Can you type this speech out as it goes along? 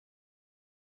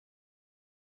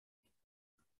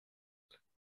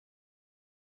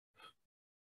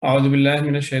أعوذ بالله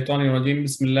من الشيطان الرجيم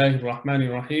بسم الله الرحمن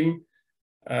الرحيم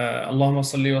اللهم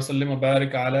صل وسلم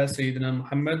وبارك على سيدنا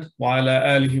محمد وعلى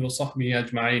آله وصحبه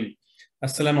أجمعين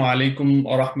আসসালামু আলাইকুম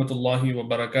ওয়া রাহমাতুল্লাহি ওয়া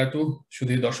বারাকাতুহু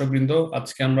সুধী দর্শকবৃন্দ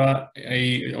আজকে আমরা এই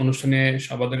অনুষ্ঠানে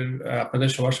আপনাদের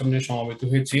সবার সামনে সমবেত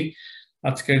হয়েছি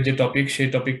আজকের যে টপিক সেই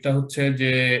টপিকটা হচ্ছে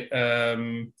যে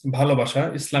ভালোবাসা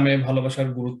ইসলামে ভালোবাসার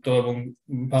গুরুত্ব এবং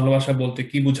ভালোবাসা বলতে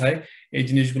কি বোঝায় এই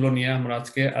জিনিসগুলো নিয়ে আমরা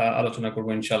আজকে আলোচনা করব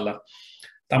ইনশাআল্লাহ।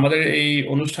 আমাদের এই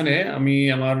অনুষ্ঠানে আমি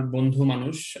আমার বন্ধু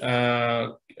মানুষ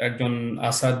একজন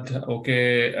আসাদ ওকে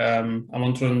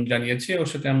আমন্ত্রণ জানিয়েছি, ওর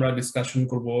সাথে আমরা ডিসকাশন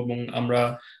করব এবং আমরা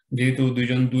যেহেতু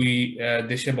দুইজন দুই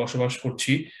দেশে বসবাস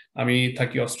করছি, আমি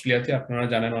থাকি অস্ট্রেলিয়াতে, আপনারা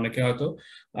জানেন অনেকে হয়তো,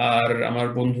 আর আমার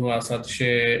বন্ধু আসাদ সে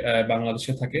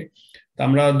বাংলাদেশে থাকে।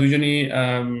 আমরা দুইজনই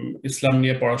ইসলাম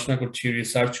নিয়ে পড়াশোনা করছি,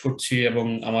 রিসার্চ করছি এবং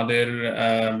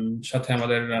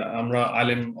আমরা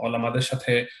আলেম ওলামাদের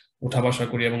সাথে উঠা বসা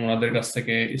করি এবং ওনাদের কাছ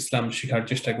থেকে ইসলাম শেখার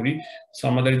চেষ্টা করি। সো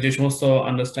আমাদের যে সমস্ত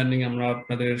আন্ডারস্ট্যান্ডিং আমরা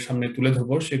আপনাদের সামনে তুলে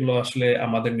ধরবো সেগুলো আসলে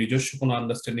আমাদের নিজস্ব কোনো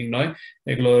আন্ডারস্ট্যান্ডিং নয়,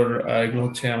 এগুলো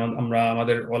হচ্ছে আমরা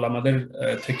আমাদের ওলামাদের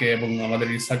থেকে এবং আমাদের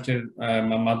রিসার্চের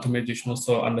মাধ্যমে যে সমস্ত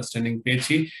আন্ডারস্ট্যান্ডিং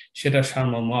পেয়েছি সেটার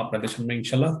সারমর্ম আপনাদের সামনে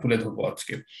ইনশাল্লাহ তুলে ধরবো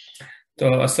আজকে। তো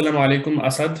আসসালামু আলাইকুম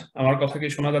আসাদ, আমার কথা কি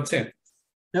শোনা যাচ্ছে?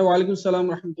 হ্যাঁ, ওয়ালাইকুম সালাম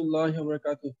রাহমাতুল্লাহি ওয়া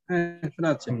বারাকাতুহু। হ্যাঁ, শোনা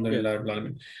যাচ্ছে। আলহামদুলিল্লাহ রাব্বিল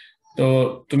আলামিন। তো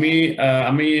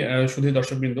আমি শুধু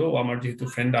দর্শকবৃন্দ ও আমার যেহেতু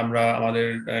ফ্রেন্ড, আমরা আমাদের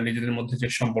নিজেদের মধ্যে যে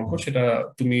সম্পর্ক সেটা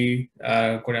তুমি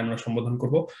করে আমরা সম্বোধন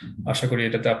করব। আশা করি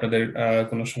এটাতে আপনাদের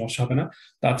কোনো সমস্যা হবে না।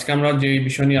 তো আজকে আমরা যে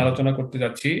বিষয় নিয়ে আলোচনা করতে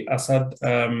যাচ্ছি, আসাদ,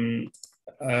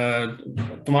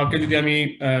 তোমাকে যদি আমি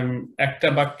একটা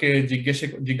বাক্যে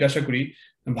জিজ্ঞাসা করি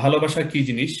ভালোবাসা কি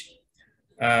জিনিস,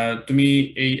 তুমি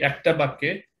এই একটা বাক্যে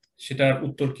সেটার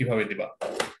উত্তর কিভাবে দিবা?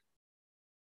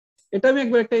 এটা আমি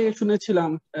একবার একটা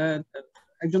শুনেছিলাম,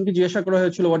 একজনকে জিজ্ঞাসা করা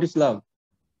হয়েছিল হোয়াট ইজ লাভ।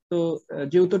 তো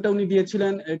যে উত্তরটা উনি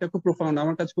দিয়েছিলেন এটা খুব প্রোফাউন্ড,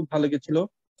 আমার কাছে খুব ভালো লেগেছিল।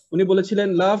 উনি বলেছিলেন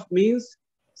লাভ means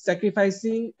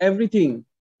sacrificing everything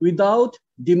without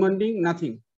demanding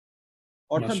nothing.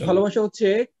 অর্থাৎ ভালোবাসা হচ্ছে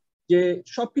যে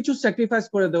সবকিছু স্যাক্রিফাইস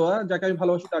করে দেওয়া, যাকে আমি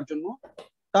ভালোবাসি তার জন্য,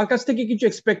 তার কাছ থেকে কিছু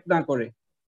এক্সপেক্ট না করে।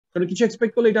 কারণ কিছু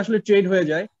এক্সপেক্ট করলে এটা আসলে ট্রেড হয়ে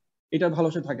যায়, এটা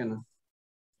ভালোবাসা থাকে না।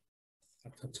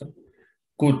 আচ্ছা আচ্ছা,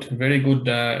 গুড, ভেরি গুড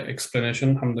এক্সপ্লেনেশন,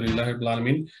 আলহামদুলিল্লাহ রাব্বিল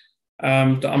আলামিন।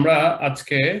 তো আমরা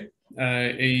আজকে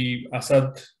এই আসাদ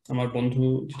আমার বন্ধু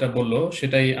যেটা বললো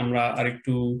সেটাই আমরা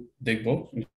আরেকটু দেখব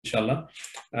ইনশাআল্লাহ।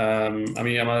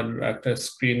 আমি আমার একটা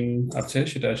স্ক্রিন আছে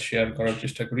সেটা শেয়ার করার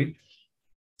চেষ্টা করি।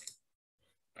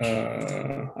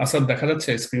 আসাদ, দেখা যাচ্ছে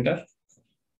স্ক্রিনটা?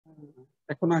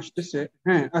 এখন আসতেছে?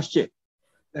 হ্যাঁ, আসছে,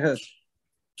 দেখা যাচ্ছে।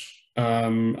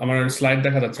 আমার স্লাইড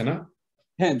দেখা যাচ্ছে না?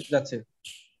 হ্যাঁ, যাচ্ছে।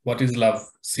 What is love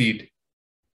seed.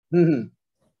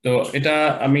 তো এটা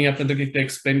আমি আপনাদেরকে একটু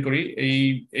এক্সপ্লেন করি।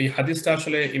 এই হাদিসটা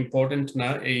আসলে ইম্পর্টেন্ট না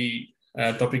এই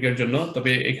টপিকের জন্য,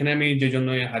 তবে এখানে আমি যে জন্য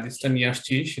এই হাদিসটা নিয়ে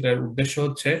আসছি সেটার উদ্দেশ্য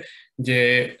হচ্ছে যে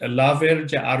লাভের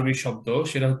যে আরবি শব্দ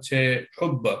সেটা হচ্ছে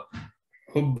হুব্বা।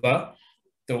 হুব্বা,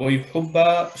 তো ওই হুব্বা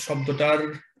শব্দটার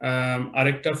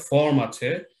আরেকটা ফর্ম আছে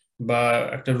বা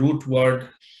একটা রুট ওয়ার্ড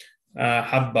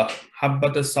হাব্বা,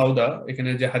 হাব্বাতে সাউদা।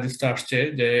 এখানে যে হাদিসটা আসছে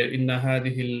যে ইন্না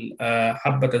হাদিহিল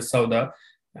হাব্বাতে সাউদা,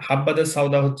 হাব্বাতে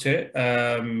সাউদা হচ্ছে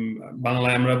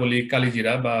বাংলায় আমরা বলি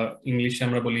কালিজিরা বা ইংলিশে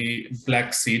আমরা বলি ব্ল্যাক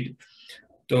সিড।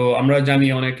 তো আমরা জানি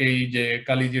অনেকেই যে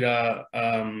কালিজিরা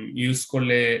ইউজ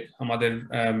করলে আমাদের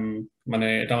মানে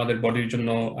এটা আমাদের বডির জন্য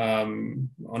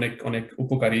অনেক অনেক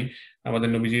উপকারী, আমাদের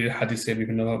নবীজির হাদিসে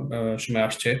বিভিন্ন সময়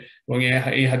আসছে এবং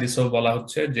এই হাদিসেও বলা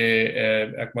হচ্ছে যে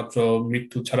একমাত্র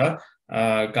মৃত্যু ছাড়া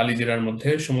কালিজিরার মধ্যে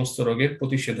সমস্ত রোগের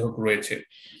প্রতিষেধক রয়েছে।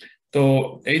 তো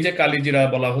এই যে কালিজিরা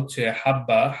বলা হচ্ছে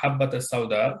হাব্বাতে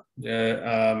সাউদা,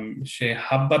 সে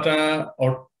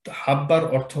হাব্বার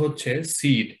অর্থ হচ্ছে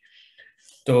সিড।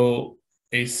 তো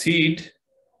এই সিড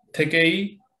থেকেই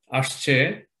আসছে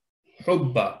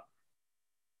হুব্বা,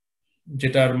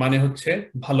 যেটার মানে হচ্ছে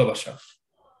ভালোবাসা।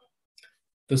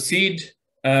 তো সিড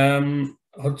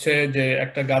হচ্ছে যে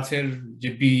একটা গাছের যে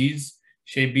বীজ,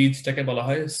 সেই বীজটাকে বলা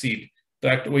হয় সিড। তো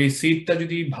ওই সিডটা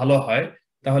যদি ভালো হয়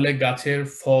তাহলে গাছের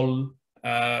ফল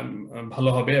ভালো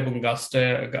হবে এবং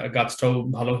গাছটাও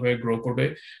ভালোভাবে গ্রো করবে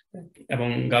এবং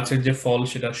গাছের যে ফল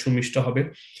সেটা সুমিষ্ট হবে।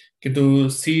 কিন্তু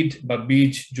সিড বা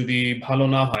বীজ যদি ভালো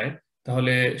না হয়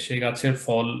তাহলে সেই গাছের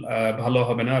ফল ভালো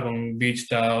হবে না এবং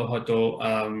বীজটা হয়তো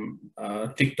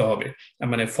তিক্ত হবে,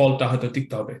 মানে ফলটা হয়তো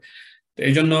তিক্ত হবে। তো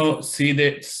এই জন্য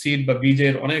সিড বা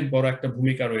বীজের অনেক বড় একটা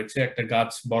ভূমিকা রয়েছে একটা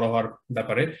গাছ বড় হওয়ার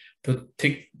ব্যাপারে। তো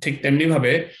ঠিক ঠিক তেমনি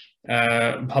ভাবে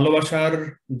ভালোবাসার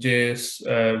যে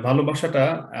ভালোবাসাটা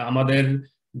আমাদের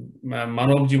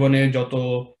মানব জীবনে যত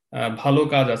ভালো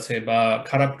কাজ আছে বা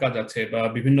খারাপ কাজ আছে বা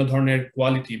বিভিন্ন ধরনের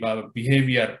কোয়ালিটি বা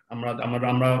বিহেভিয়ার, আমরা আমরা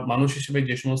আমরা মানুষ হিসেবে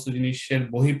যে সমস্ত জিনিসের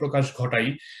বহিঃপ্রকাশ ঘটাই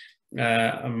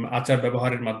আচার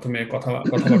ব্যবহারের মাধ্যমে,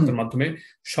 কথাবার্তার মাধ্যমে,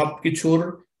 সবকিছুর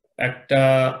একটা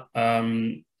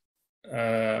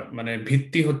মানে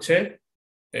ভিত্তি হচ্ছে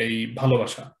এই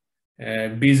ভালোবাসা,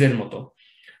 বীজের মতো।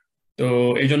 তো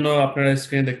এই জন্য আপনারা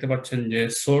স্ক্রিনে দেখতে পাচ্ছেন যে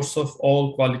সোর্স অফ অল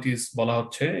কোয়ালিটিস বলা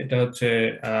হচ্ছে, এটা হচ্ছে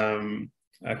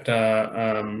একটা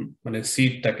মানে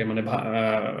সিডটাকে, মানে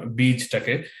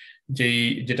বীজটাকে,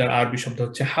 যেটার আরবি শব্দ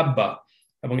হচ্ছে হাব্বা,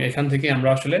 এবং এখান থেকে আমরা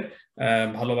আসলে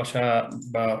ভালোবাসা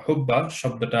বা হুব্বা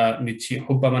শব্দটা নিচ্ছি।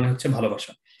 হুব্বা মানে হচ্ছে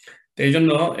ভালোবাসা। তো এই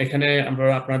জন্য এখানে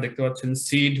আপনারা দেখতে পাচ্ছেন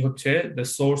সিড হচ্ছে the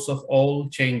source of all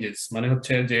changes, মানে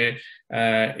হচ্ছে যে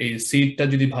এই সিডটা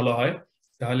যদি ভালো হয়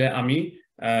তাহলে আমি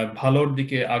ভালোর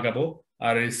দিকে আগাবো,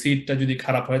 আর এই সিডটা যদি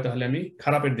খারাপ হয় তাহলে আমি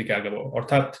খারাপের দিকে আগাবো।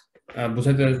 অর্থাৎ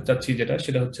বোঝাতে চাচ্ছি যেটা,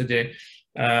 সেটা হচ্ছে যে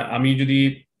আমি যদি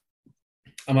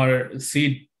আমার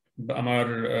সিড, আমার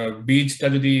বীজটা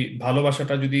যদি,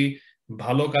 ভালোবাসাটা যদি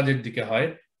ভালো কাজের দিকে হয়,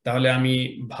 তাহলে আমি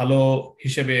ভালো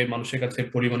হিসেবে মানুষের কাছে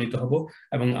পরিগণিত হব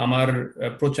এবং আমার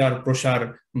প্রচার প্রসার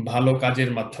ভালো কাজের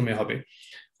মাধ্যমে হবে।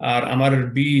 আর আমার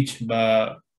বীজ বা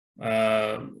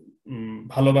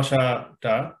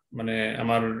ভালোবাসাটা, মানে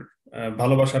আমার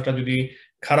ভালোবাসাটা যদি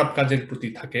খারাপ কাজের প্রতি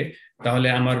থাকে, তাহলে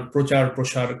আমার প্রচার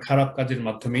প্রসার খারাপ কাজের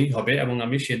মাধ্যমেই হবে এবং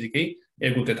আমি সেদিকেই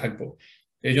এগুতে থাকবো।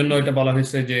 এই জন্য এটা বলা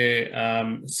হয়েছে যে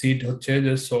সিড হচ্ছে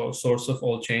যে সোর্স অফ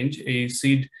অল চেঞ্জ। এই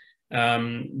সিড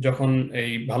যখন,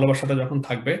 এই ভালোবাসাটা যখন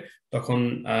থাকবে, তখন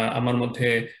আমার মধ্যে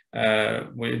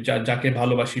যাকে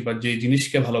ভালোবাসি বা যে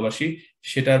জিনিসকে ভালোবাসি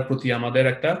সেটার প্রতি আমাদের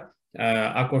একটা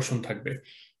আকর্ষণ থাকবে।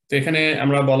 তো এখানে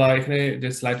এখানে যে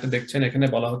স্লাইডটা দেখছেন, এখানে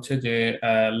বলা হচ্ছে যে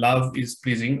লাভ ইজ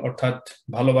প্লিজিং, অর্থাৎ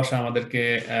ভালোবাসা আমাদেরকে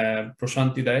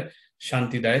প্রশান্তি দেয়,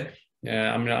 শান্তি দেয়।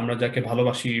 আমরা আমরা যাকে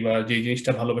ভালোবাসি বা যে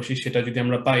জিনিসটা ভালোবাসি সেটা যদি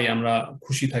আমরা পাই, আমরা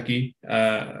খুশি থাকি,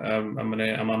 মানে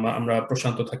আমরা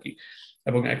প্রশান্ত থাকি।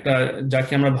 এবং একটা,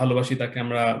 যাকে আমরা ভালোবাসি তাকে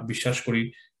আমরা বিশ্বাস করি,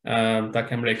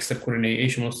 তাকে আমরা একসেপ্ট করে নেই।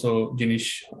 এই সমস্ত জিনিস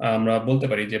আমরা বলতে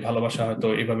পারি যে ভালোবাসা হয়তো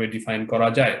এভাবে ডিফাইন করা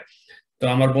যায়। তো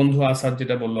আমার বন্ধু আসাদ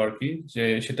যেটা বললো আর কি, যে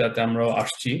সেটাতে আমরাও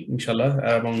আসছি ইনশাল্লাহ,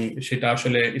 এবং সেটা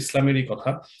আসলে ইসলামেরই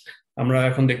কথা। আমরা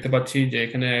এখন দেখতে পাচ্ছি যে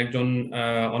এখানে একজন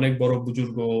অনেক বড়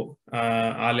বুজুর্গ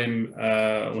আলেম,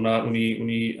 উনি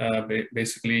উনি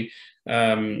বেসিক্যালি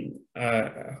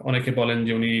অনেকে বলেন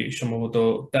যে উনি সম্ভবত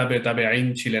তাবে তাবে আইন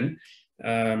ছিলেন,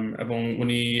 এবং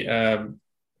উনি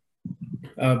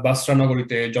বাসরা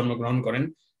নগরীতে জন্মগ্রহণ করেন।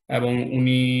 এবং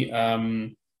উনি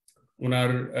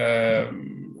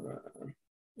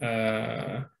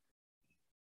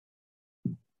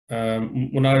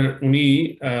উনার উনি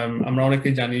আমরা অনেকে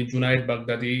জানি জুনায়েদ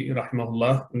বাগদাদি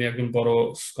রাহিমাহুল্লাহ, উনি একজন বড়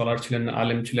স্কলার ছিলেন,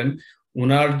 আলেম ছিলেন।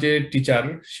 উনার যে টিচার,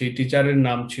 সেই টিচারের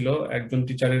নাম ছিল, একজন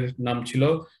টিচারের নাম ছিল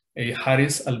এই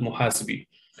হারিস আল মুহাসিবি।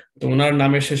 তো উনার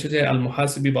নামের শেষে যে আল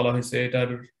মুহাসিবি বলা হয়েছে,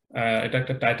 এটা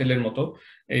একটা টাইটেলের মতো।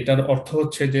 এটার অর্থ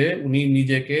হচ্ছে যে উনি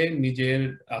নিজেকে, নিজের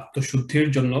আত্মশুদ্ধির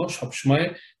জন্য সবসময়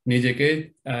নিজেকে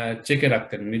চেকে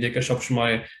রাখতেন, নিজেকে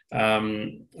সবসময়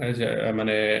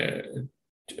মানে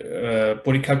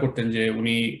পরীক্ষা করতেন যে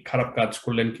উনি খারাপ কাজ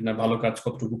করলেন কিনা, ভালো কাজ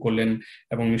কতটুকু করলেন,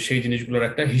 এবং সেই জিনিসগুলোর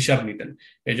একটা হিসাব নিতেন।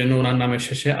 এই জন্য ওনার নামের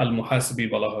শেষে আল মুহাসিবি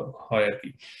বলা হয় আর কি।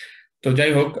 তো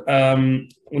যাই হোক,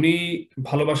 উনি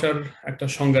ভালোবাসার একটা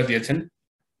সংজ্ঞা দিয়েছেন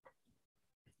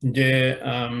যে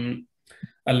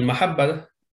আল মাহাব্বা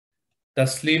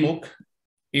তাসলিমুক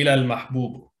ইলাল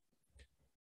মাহবুব,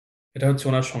 এটা হচ্ছে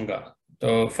ওনার সংজ্ঞা। তো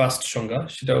ফার্স্ট সংজ্ঞা,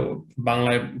 সেটা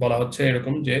বাংলায় বলা হচ্ছে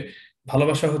এরকম যে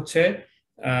ভালোবাসা হচ্ছে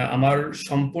আমার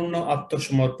সম্পূর্ণ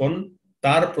আত্মসমর্পণ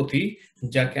তার প্রতি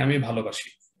যাকে আমি ভালোবাসি,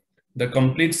 the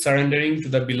complete সারেন্ডারিং to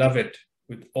the beloved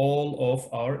with all of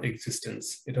our existence.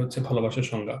 এটা হচ্ছে ভালোবাসার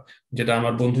সংজ্ঞা, যেটা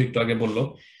আমার বন্ধু একটু আগে বললো।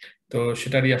 তো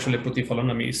সেটারই আসলে প্রতিফলন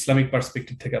আমি ইসলামিক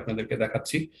পার্সপেক্টিভ থেকে আপনাদেরকে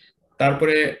দেখাচ্ছি।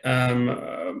 তারপরে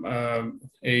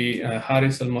এই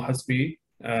হারিস আল মুহাসবি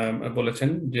বলেছেন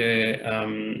যে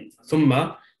সুম্মা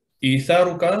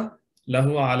ইসারুকা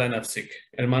লাহু আলা নাফসিক,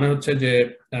 এর মানে হচ্ছে যে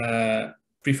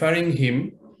প্রিফারিং হিম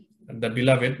দ্য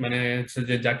বিলাভেড, মানে হচ্ছে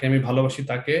যে যাকে আমি ভালোবাসি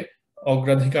তাকে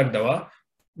অগ্রাধিকার দেওয়া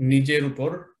নিজের উপর,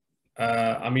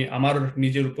 আমি আমার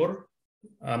নিজের উপর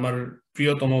আমার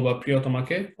প্রিয়তম বা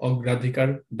প্রিয়তমাকে অগ্রাধিকার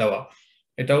দেওয়া।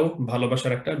 এটাও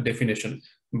ভালোবাসার একটা ডেফিনেশন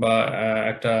বা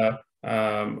একটা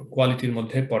কোয়ালিটির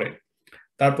মধ্যে পড়ে।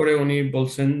 তারপরে উনি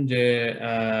বলছেন যে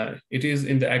it is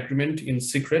in the agreement in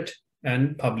secret and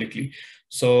publicly.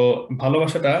 So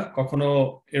ভালোবাসাটা কখনো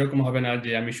এরকম হবে না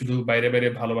যে আমি শুধু বাইরে বাইরে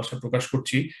ভালোবাসা প্রকাশ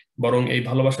করছি, বরং এই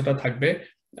ভালোবাসাটা থাকবে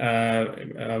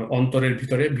অন্তরের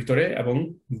ভিতরে ভিতরে এবং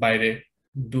বাইরে,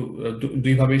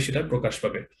 দুইভাবেই সেটা প্রকাশ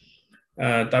পাবে।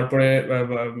 তারপরে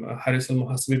হারিস আল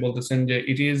মুহাসিবি বলতেছেন যে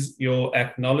it is your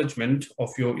acknowledgement of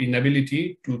your inability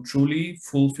to truly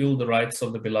fulfil the rights of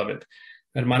the beloved.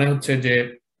 এর মানে হচ্ছে যে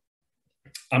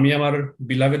আমি আমার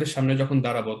বিলাভেদের সামনে যখন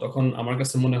দাঁড়াবো তখন আমার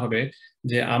কাছে মনে হবে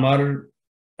যে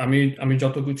আমি আমি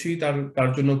যত কিছুই তার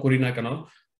জন্য করি না কেন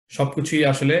সবকিছুই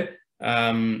আসলে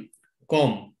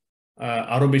কম,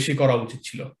 আরো বেশি করা উচিত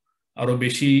ছিল, আরো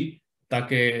বেশি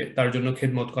তার জন্য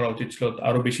খেদমত করা উচিত ছিল,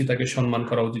 আরো বেশি তাকে সম্মান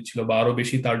করা উচিত ছিল, বা আরো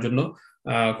বেশি তার জন্য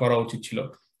করা উচিত ছিল।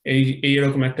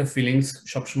 এইরকম একটা ফিলিংস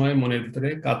সবসময় মনের ভিতরে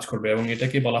কাজ করবে এবং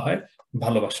এটাকে বলা হয়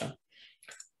ভালোবাসা।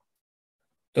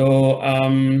 তো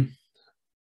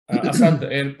আসাদ,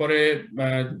 এরপরে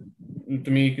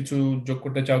তুমি কিছু যোগ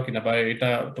করতে চাও কিনা, বা এটা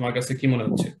তোমার কাছে কি মনে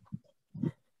হচ্ছে?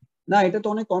 না, এটা তো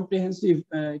অনেক কম্প্রিহেন্সিভ।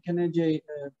 এখানে যে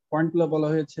পয়েন্টগুলো বলা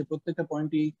হয়েছে প্রত্যেকটা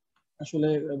পয়েন্টই আসলে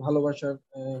ভালোবাসার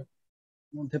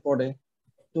মধ্যে পড়ে।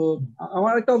 তো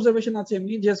আমার একটা অবজারভেশন আছে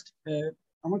এমনি জাস্ট,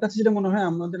 আমার কাছে যেটা মনে হয়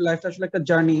আমাদের লাইফটা আসলে একটা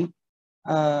জার্নি,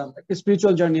 একটা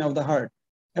spiritual journey of the heart.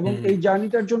 এবং এই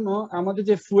জার্নিটার জন্য আমাদের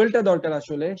যে ফুয়েলটা দরকার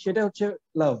আসলে সেটা হচ্ছে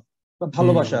লাভ বা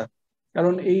ভালোবাসা।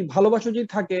 কারণ এই ভালোবাসা যদি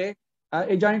থাকে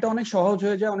এই জার্নিটা অনেক সহজ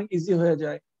হয়ে যায়, অনেক ইজি হয়ে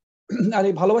যায়। আর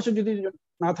এই ভালোবাসা যদি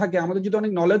না থাকে, আমাদের যদি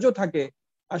অনেক নলেজও থাকে,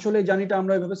 আসলে এই জার্নিটা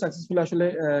আমরা এভাবে সাকসেসফুল আসলে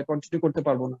কন্টিনিউ করতে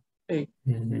পারবো না। এই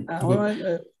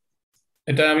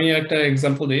এটা আমি একটা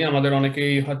এক্সাম্পল দিই। আমাদের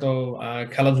অনেকেই হয়তো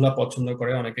খেলাধুলা পছন্দ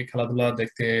করে, অনেকে খেলাধুলা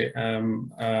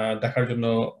দেখার জন্য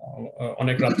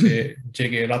অনেক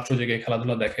রাত্র জেগে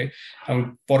খেলাধুলা দেখে, এবং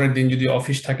পরের দিন যদি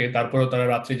অফিস থাকে তারপরেও তারা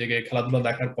রাত্রি জেগে খেলাধুলা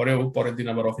দেখার পরেও পরের দিন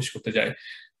আবার অফিস করতে যায়।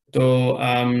 তো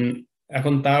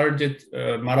এখন তার যে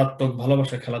মারাত্মক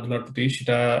ভালোবাসা খেলাধুলার প্রতি,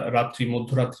 সেটা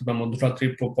মধ্যরাত্রি বা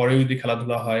মধ্যরাত্রির পরেও যদি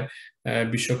খেলাধুলা হয়,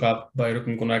 বিশ্বকাপ বা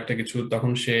এরকম কোনো একটা কিছু,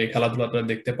 তখন সে খেলাধুলাটা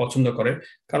দেখতে পছন্দ করে,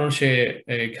 কারণ সে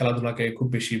এই খেলাধুলাকে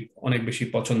অনেক বেশি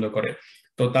পছন্দ করে।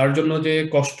 তো তার জন্য যে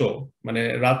কষ্ট, মানে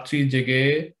রাত্রি জেগে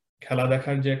খেলা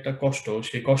দেখার যে একটা কষ্ট,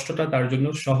 সেই কষ্টটা তার জন্য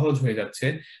সহজ হয়ে যাচ্ছে,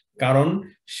 কারণ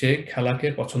সে খেলাকে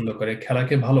পছন্দ করে,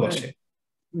 খেলাকে ভালোবাসে,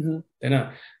 তাই না?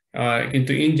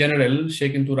 কিন্তু ইন জেনারেল সে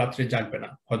কিন্তু রাত্রে জাগবে না,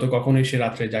 হয়তো কখনোই সে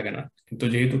রাত্রে জাগে না। কিন্তু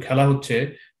যেহেতু খেলা হচ্ছে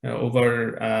ওভার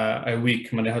উইক,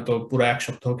 মানে হয়তো পুরো এক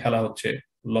সপ্তাহ খেলা হচ্ছে,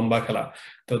 লম্বা খেলা,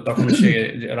 তো তখন সে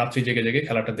রাত্রি জেগে জেগে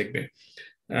খেলাটা দেখবে।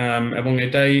 এবং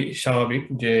এটাই স্বাভাবিক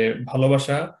যে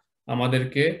ভালোবাসা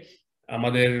আমাদেরকে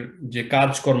আমাদের যে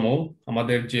কাজকর্ম,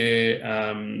 আমাদের যে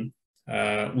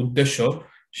উদ্দেশ্য,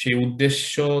 সেই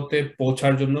উদ্দেশ্যতে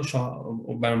পৌঁছার জন্য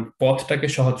পথটাকে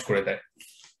সহজ করে দেয়।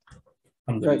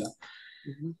 আলহামদুলিল্লাহ।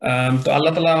 তো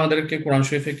আল্লাহ তাআলা আমাদেরকে কোরআন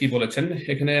শরীফে কি বলেছেন?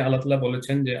 এখানে আল্লাহ তাআলা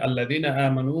বলেছেন যে আল্লাযীনা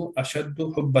আমানু আশাদ্দু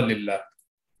হুব্বান লিল্লাহ।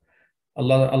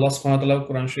 আল্লাহ সুবহানাহু ওয়া তাআলা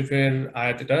কোরআন শরীফের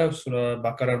আয়াত, এটা সূরা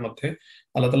বাকারার মধ্যে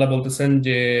আল্লাহ তাআলা বলতেছেন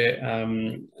যে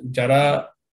যারা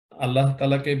আল্লাহ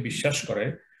তাআলাকে বিশ্বাস করে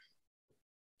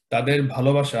তাদের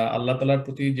ভালোবাসা, আল্লাহ তাআলার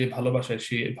প্রতি যে ভালোবাসা,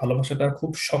 সেই ভালোবাসাটা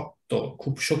খুব শক্ত,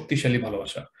 খুব শক্তিশালী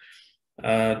ভালোবাসা।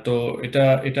 তো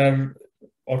এটার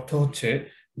অর্থ হচ্ছে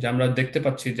যে আমরা দেখতে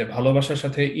পাচ্ছি যে ভালোবাসার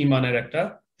সাথে ঈমানের একটা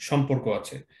সম্পর্ক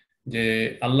আছে। যে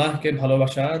আল্লাহকে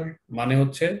ভালোবাসার মানে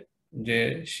হচ্ছে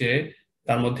যে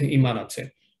তার মধ্যে ঈমান আছে।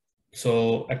 সো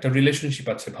একটা রিলেশনশিপ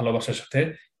আছে ভালোবাসার সাথে,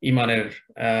 ঈমানের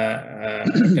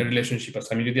একটা রিলেশনশিপ আছে।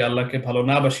 আমি যদি আল্লাহকে ভালো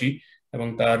না বাসি এবং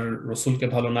তার রসুলকে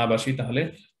ভালো না বাসি, তাহলে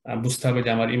বুঝতে হবে যে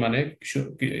আমার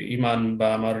ঈমান বা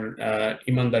আমার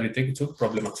ঈমানদারিতে কিছু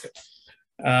প্রবলেম আছে।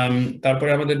 তারপরে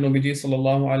আমাদের নবীজি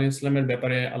সাল্লাল্লাহু আলাইহি ওয়াসাল্লামের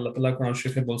ব্যাপারে আল্লাহ তাআলা কোরআন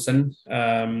শরীফে বলছেন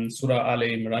সূরা আলে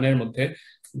ইমরানের মধ্যে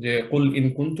যে কুল ইন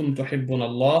কুনতুম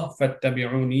তুহিব্বুনাল্লাহ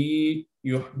ফাত্তাবিউনি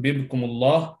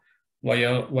ইউহিব্বুকুমুল্লাহ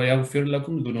ওয়া ইয়াগফির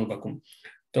লাকুম যুনুবাকুম।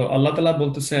 তো আল্লাহ তাআলা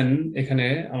বলতেছেন এখানে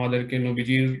আমাদেরকে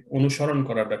নবীজির অনুসরণ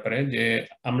করার ব্যাপারে, যে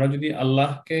আমরা যদি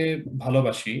আল্লাহকে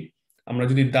ভালোবাসি, আমরা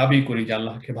যদি দাবি করি যে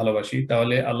আল্লাহকে ভালোবাসি,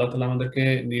 তাহলে আল্লাহ তাআলা আমাদেরকে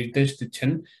নির্দেশ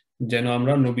দিচ্ছেন যেন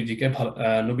আমরা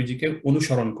নবীজিকে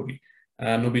অনুসরণ করি,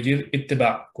 নবীজির ইত্তেবা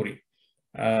করি,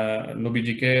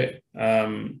 নবীজিকে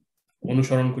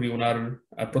অনুসরণ করি ওনার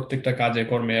প্রত্যেকটা কাজে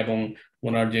কর্মে, এবং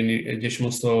ওনার যে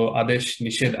সমস্ত আদেশ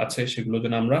নিষেধ আছে সেগুলো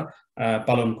যেন আমরা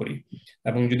পালন করি।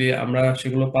 এবং যদি আমরা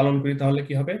সেগুলো পালন করি তাহলে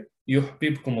কি হবে?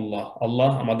 ইউহিব্বুকুমুল্লাহ,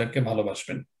 আল্লাহ আমাদেরকে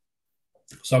ভালোবাসবেন।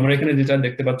 সো আমরা এখানে যেটা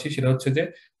দেখতে পাচ্ছি সেটা হচ্ছে যে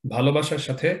ভালোবাসার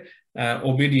সাথে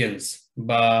ওবিডিয়েন্স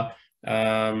বা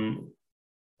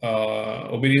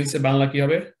ওবিডিয়েন্সের বাংলা কি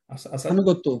হবে?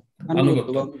 আনুগত্য।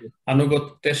 আনুগত্য।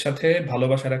 আনুগত্যের সাথে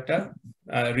ভালোবাসার একটা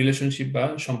রিলেশনশিপ বা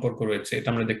সম্পর্ক রয়েছে,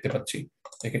 এটা আমরা দেখতে পাচ্ছি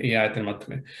এই আয়াতের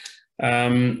মাধ্যমে।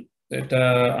 এটা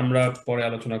আমরা পরে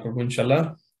আলোচনা করবো ইনশাল্লাহ।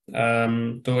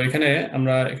 তো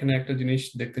আমরা এখানে একটা জিনিস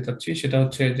দেখতে চাচ্ছি, সেটা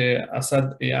হচ্ছে যে আসাদ,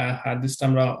 এই হাদিসটা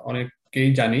আমরা অনেকেই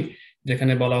জানি,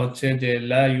 যেখানে বলা হচ্ছে যে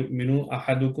লা ইউমিনু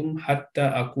আহাদুকুম হাত্তা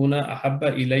আকুনা আহাব্বা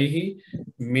ইলাইহি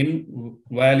মিন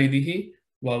ওয়ালিদিহি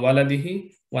ওয়া ওয়ালাদিহি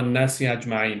ওয়ান নাসি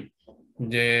আজমাইন।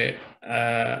 যে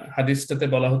হাদিসটাতে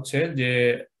বলা হচ্ছে যে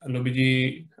নবীজি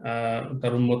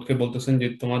তার উম্মতকে বলতেছেন যে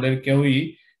তোমাদের কেউই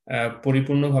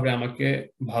পরিপূর্ণভাবে আমাকে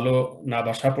ভালো না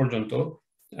বাসা পর্যন্ত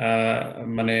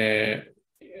মানে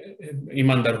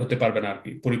ইমানদার হতে পারবে না আর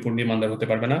কি, পরিপূর্ণ ইমানদার হতে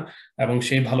পারবে না। এবং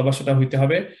সেই ভালোবাসাটা হইতে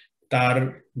হবে তার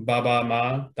বাবা মা,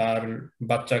 তার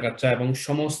বাচ্চা কাচ্চা এবং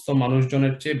সমস্ত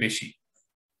মানুষজনের চেয়ে বেশি।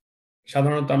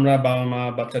 সাধারণত আমরা বাবা মা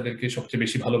বাচ্চাদেরকে সবচেয়ে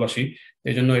বেশি ভালোবাসি,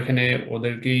 এই জন্য এখানে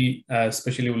ওদেরকেই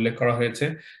স্পেশালি উল্লেখ করা হয়েছে।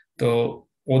 তো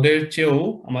ওদের চেয়েও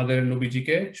আমাদের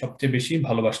নবীজিকে সবচেয়ে বেশি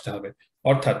ভালোবাসতে হবে।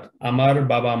 অর্থাৎ আমার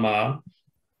বাবা মা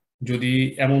যদি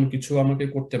এমন কিছু আমাকে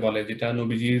করতে বলে যেটা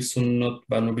নবীজির সুন্নত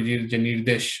বা নবীজির যে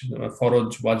নির্দেশ, ফরজ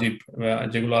ওয়াজিব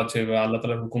যেগুলো আছে বা আল্লাহ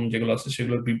তাআলার হুকুম যেগুলো আছে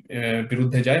সেগুলোর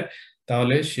বিরুদ্ধে যায়,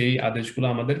 তাহলে সেই আদেশগুলো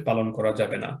আমাদের পালন করা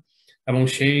যাবে না। এবং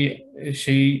সেই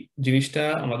সেই জিনিসটা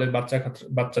আমাদের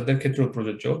বাচ্চাদের ক্ষেত্রেও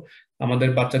প্রযোজ্য। আমাদের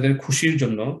বাচ্চাদের খুশির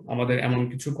জন্য আমাদের এমন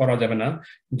কিছু করা যাবে না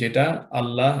যেটা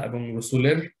আল্লাহ এবং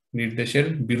রসুলের নির্দেশের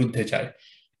বিরুদ্ধে যায়।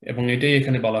 এবং এটাই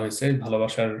এখানে বলা হয়েছে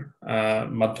ভালোবাসার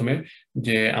মাধ্যমে,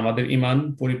 যে আমাদের ইমান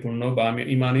পরিপূর্ণ বা আমি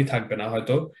ইমানই থাকবে না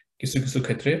হয়তো কিছু কিছু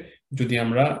ক্ষেত্রে যদি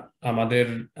আমরা আমাদের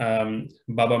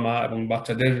বাবা মা এবং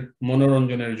বাচ্চাদের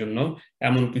মনোরঞ্জনের জন্য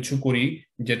এমন কিছু করি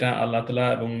যেটা আল্লাহ তাআলা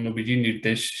এবং নবীজির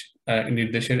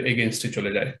নির্দেশের এগেইনস্টে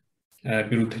চলে যায়,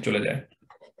 বিরুদ্ধে চলে যায়।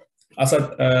 আসাদ,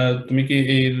 তুমি কি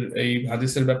এই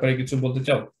হাদিসের ব্যাপারে কিছু বলতে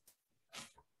চাও?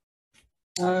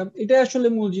 এটা আসলে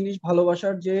মূল জিনিস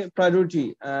ভালোবাসার যে প্রায়োরিটি,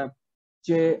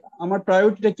 যে আমার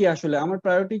প্রায়োরিটিটা কি, আসলে আমার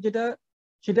প্রায়োরিটি যেটা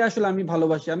সেটা আসলে আমি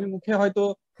ভালোবাসি। আমি মুখে হয়তো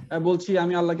বলছি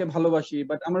আমি আল্লাহকে ভালোবাসি,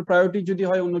 বাট আমার প্রায়োরিটি যদি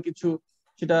হয় অন্য কিছু,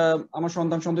 সেটা আমার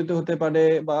সন্তান সন্ততি হতে পারে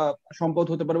বা সম্পদ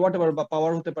হতে পারে, হোয়াট এভার, বা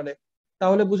পাওয়ার হতে পারে,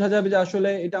 তাহলে বোঝা যাবে যে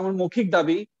আসলে এটা আমার মৌখিক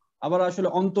দাবি, আবার আসলে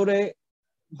অন্তরে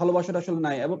ভালোবাসাটা আসলে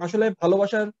নাই। এবং আসলে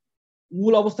ভালোবাসার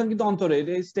মূল অবস্থান কিন্তু অন্তরে,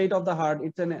 state of the heart,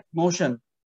 it's an motion.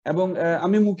 এবং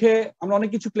আমি মুখে আমরা অনেক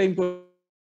কিছু ক্লেম করি,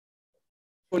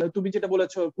 তুমি যেটা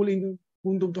বলেছো কুল ইন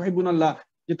কুনতুম তুহিব্বুনাল্লাহ,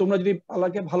 যে তোমরা যদি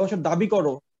আল্লাহকে ভালোবাসার দাবি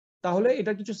করো তাহলে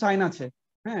এটার কিছু সাইন আছে।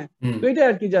 হ্যাঁ, তো এটাই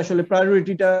আর কি, যে আসলে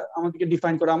প্রায়োরিটিটা আমাদেরকে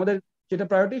ডিফাইন করে, আমাদের যেটা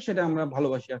প্রায়োরিটি সেটা আমরা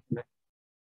ভালোবাসি আসলে।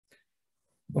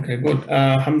 ওকে, গুড।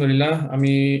 আলহামদুলিল্লাহ।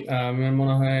 আমার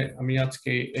মনে হয় আমি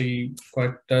আজকে এই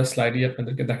কয়েকটা স্লাইডই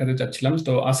আপনাদেরকে দেখাতে চাচ্ছিলাম।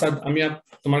 তো আসাদ, আমি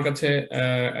তোমার কাছে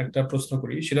একটা প্রশ্ন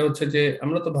করি, সেটা হচ্ছে যে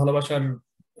আমরা তো ভালোবাসার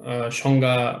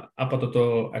সংজ্ঞা আপাতত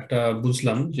একটা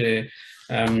বুঝলাম যে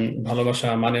ভালোবাসা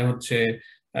মানে হচ্ছে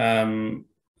আম,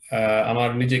 আমার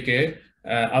নিজেকে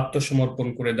আত্মসমর্পণ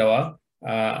করে দেওয়া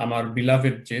আমার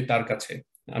বিলাভেড যে তার কাছে,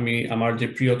 আমি আমার যে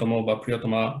প্রিয়তম বা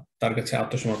প্রিয়তমা তার কাছে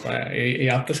আত্মসমর্পণ। এই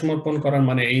আত্মসমর্পণ করার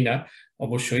মানে এই না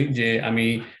অবশ্যই যে আমি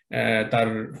তার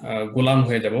গোলাম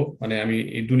হয়ে যাব। মানে আমি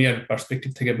এই দুনিয়ার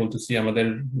পার্সপেক্টিভ থেকে বলতেছি, আমাদের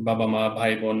বাবা মা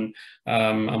ভাই বোন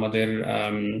আমাদের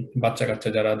বাচ্চা কাচ্চা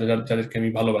যাদেরকে আমি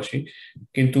ভালোবাসি।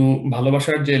 কিন্তু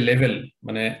ভালোবাসার যে লেভেল,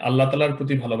 মানে আল্লাহ তাআলার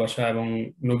প্রতি ভালোবাসা এবং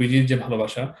নবীজির যে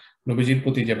ভালোবাসা, নবীজির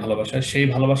প্রতি যে ভালোবাসা, সেই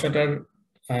ভালোবাসাটার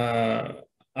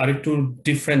আরেকটু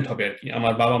ডিফারেন্ট হবে আর কি।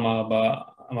 আমার বাবা মা বা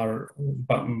আমার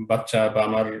বাচ্চা বা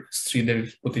আমার স্ত্রীদের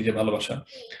প্রতি যে ভালোবাসা,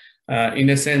 ইন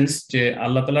এ সেন্স যে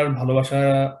আল্লাহ তাআলার ভালোবাসা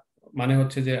মানে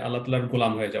হচ্ছে যে আল্লাহ তাআলার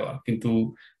গোলাম হয়ে যাওয়া। কিন্তু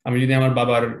আমি যদি আমার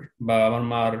বাবার বা আমার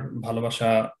মার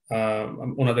ভালোবাসা,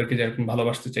 ওনাদেরকে যেরকম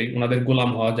ভালোবাসতে চাই, ওনাদের গোলাম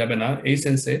হওয়া যাবে না এই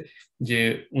সেন্সে যে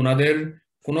ওনাদের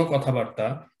কোনো কথাবার্তা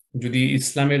যদি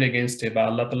ইসলামের এগেনস্টে বা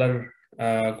আল্লাহ তাআলার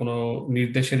কোনো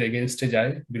নির্দেশের এগেনস্টে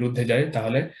যায়, বিরুদ্ধে যায়,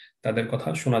 তাহলে তাদের কথা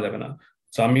শোনা যাবে না।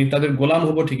 তো আমি তাদের গোলাম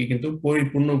হব ঠিকই, কিন্তু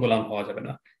পরিপূর্ণ গোলাম হওয়া যাবে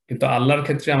না। কিন্তু আল্লাহর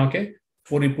ক্ষেত্রে আমাকে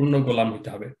পরিপূর্ণ গোলাম হতে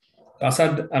হবে।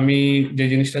 আসাদ, আমি যে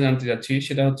জিনিসটা জানতে চাচ্ছি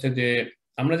সেটা হচ্ছে যে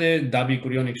আমরা যে দাবি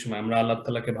করি অনেক সময় আমরা আল্লাহ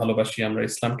তাআলাকে ভালোবাসি, আমরা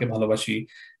ইসলামকে ভালোবাসি,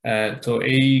 তো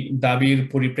এই দাবির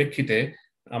পরিপ্রেক্ষিতে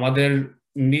আমাদের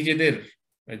নিজেদের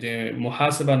যে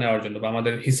মুহাসাবা নেওয়ার জন্য বা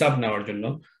আমাদের হিসাব নেওয়ার জন্য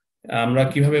আমরা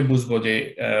কিভাবে বুঝবো যে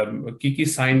কি কি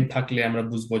সাইন থাকলে আমরা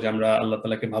বুঝবো যে আমরা আল্লাহ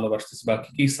তাআলাকে ভালোবাসতেছি, বা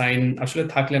কি কি সাইন আসলে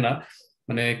থাকলে না,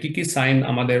 মানে কি কি সাইন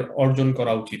আমাদের অর্জন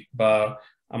করা উচিত বা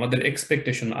আমাদের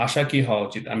এক্সপেকটেশন, আশা কি হওয়া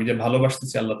উচিত আমি যে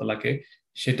ভালোবাসতেছি আল্লাহ তাআলাকে,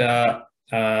 সেটা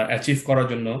অ্যাচিভ করার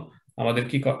জন্য আমাদের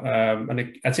মানে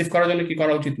অ্যাচিভ করার জন্য কি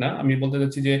করা উচিত না, আমি বলতে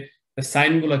চাচ্ছি যে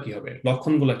সাইন গুলা কি হবে,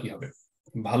 লক্ষণ গুলা কি হবে,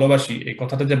 ভালোবাসি এই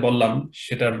কথাটা যে বললাম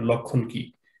সেটার লক্ষণ কি?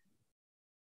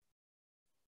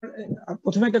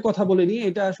 প্রথমে একটা কথা বলে নিই,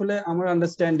 এটা আসলে আমার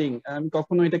আন্ডারস্ট্যান্ডিং, আমি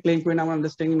কখনো এটা ক্লেম করি না আমার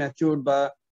আন্ডারস্ট্যান্ডিং ম্যাচিউর বা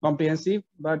কম্প্রিহেন্সিভ।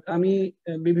 বাট আমি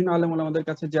বিভিন্ন আলেম ওলামাদের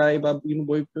কাছে যাই বা বিভিন্ন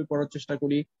বই পড়ার চেষ্টা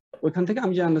করি, ওইখান থেকে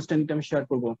আমি যে আন্ডারস্ট্যান্ডিংটা আমি শেয়ার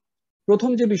করব।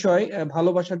 প্রথম যে বিষয়,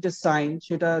 ভালোবাসার যে সাইন,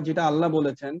 সেটা যেটা আল্লাহ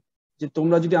বলেছেন যে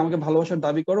তোমরা যদি আমাকে ভালোবাসার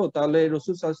দাবি করো তাহলে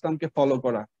রাসূল সাল্লাল্লাহু আলাইহি ওয়াসাল্লামকে ফলো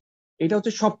করা, এটা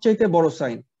হচ্ছে সবচাইতে বড়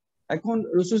সাইন। এখন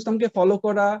রাসূল ইসলামকে ফলো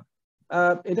করা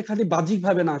এটা খালি বাহ্যিক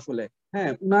ভাবে না আসলে,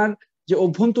 হ্যাঁ, উনার যে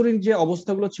অভ্যন্তরীণ যে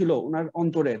অবস্থাগুলো ছিল উনার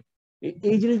অন্তরের,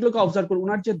 এই জিনিসগুলোকে অবজার্ভ করে,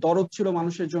 উনার যে দরদ ছিল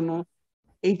মানুষের জন্য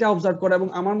এইটা অবজার্ভ করা, এবং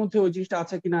আমার মধ্যে ওই জিনিসটা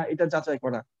আছে কিনা এটা যাচাই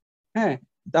করা। হ্যাঁ,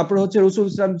 তারপর হচ্ছে রাসূল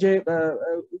ইসলাম যে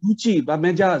রুচি বা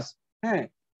মেজাজ, হ্যাঁ,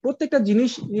 প্রত্যেকটা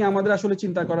জিনিস নিয়ে আমাদের আসলে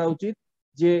চিন্তা করা উচিত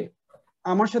যে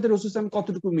আমার সাথে রাসূল ইসলাম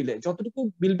কতটুকু মিলে, যতটুকু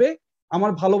মিলবে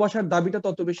আমার ভালোবাসার দাবিটা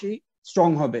তত বেশি স্ট্রং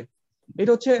হবে।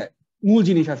 এটা হচ্ছে মূল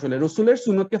জিনিস আসলে, রসুলের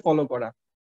সুন্নতকে ফলো করা।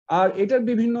 আর এটার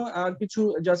বিভিন্ন কিছু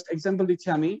জাস্ট এক্সাম্পল দিচ্ছি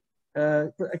আমি।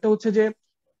 একটা হচ্ছে যে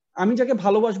আমি যাকে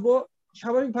ভালোবাসবো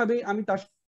স্বাভাবিকভাবে আমি তার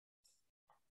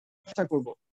চেষ্টা করব,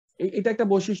 এটা একটা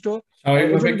বৈশিষ্ট্য। এই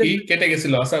স্বাভাবিকভাবে জন্য কি কেটে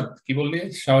গেছিল আসাদ, কি বললি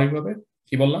স্বাভাবিকভাবে,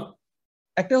 কি বললাম?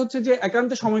 একটা হচ্ছে যে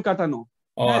একান্তে সময় কাটানো,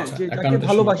 ও হ্যাঁ, আচ্ছা, যে যাকে একান্তে সময়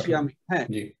ভালোবাসি কাটানো। আমি, হ্যাঁ,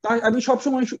 জি। তাই আমি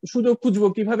সবসময় সুযোগ খুঁজবো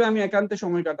কিভাবে আমি একান্তে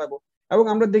সময় কাটাবো। এবং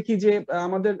আমরা দেখি যে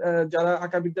আমাদের যারা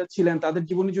আকাবিদরা ছিলেন তাদের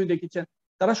জীবনী যদি দেখেছেন,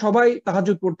 তারা সবাই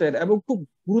তাহাজ্জুদ পড়তেন এবং খুব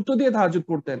গুরুত্ব দিয়ে তাহাজ্জুদ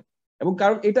পড়তেন। এবং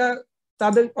কারণ এটা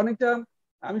তাদের অনেকটা,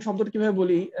 আমি শব্দটা কিভাবে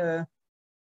বলি,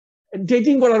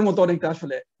 ডেটিং করার মতো অনেকটা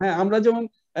আসলে। হ্যাঁ, আমরা যেমন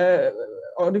আহ,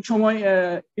 অনেক সময়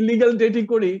ইলিগাল ডেটিং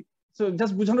করি, তো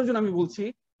জাস্ট বোঝানোর জন্য আমি বলছি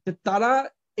যে তারা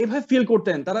এভাবে ফিল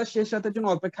করতেন, তারা শেষ রাতের জন্য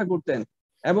অপেক্ষা করতেন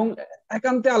এবং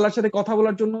একান্তে আল্লাহর সাথে কথা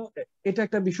বলার জন্য এটা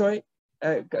একটা বিষয়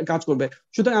কাজ করবে।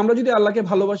 সুতরাং আমরা যদি আল্লাহকে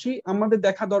ভালোবাসি, আমাদের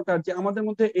দেখা দরকার যে আমাদের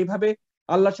মধ্যে এইভাবে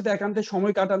আল্লাহর সাথে একান্তে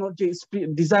সময় কাটানোর যে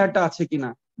ডিজায়ারটা আছে কিনা।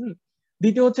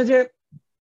 দ্বিতীয় হচ্ছে যে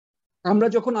আমরা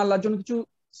যখন আল্লাহর জন্য কিছু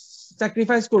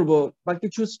স্যাক্রিফাইস করব বা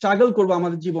কিছু স্ট্রাগল করব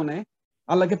আমাদের জীবনে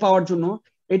আল্লাহকে পাওয়ার জন্য,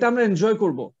 এটা আমরা এনজয়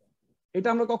করব। এটা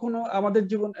আমরা কখনো আমাদের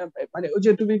জীবন মানে ওই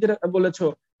যে তুমি যেটা বলেছো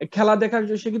খেলা দেখার,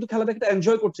 সে কিন্তু খেলা দেখাটা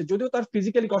এনজয় করছে, যদিও তার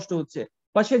ফিজিক্যালি কষ্ট হচ্ছে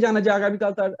বা সে জানে যে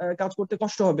আগামীকাল তার কাজ করতে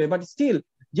কষ্ট হবে, বাট স্টিল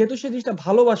যেহেতু সে জিনিসটা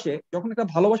ভালোবাসে, যখন একটা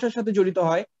ভালোবাসার সাথে জড়িত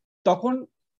হয় তখন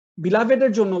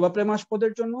বিলাভেডের জন্য বা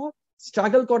প্রেমাস্পদের জন্য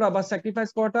স্ট্রাগল করা বা স্যাক্রিফাইস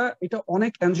করাটা এটা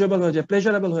অনেক এনজয়েবল হয়ে যায়,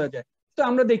 প্লেজারেবল হয়ে যায়। তো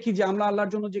আমরা দেখি যে আমরা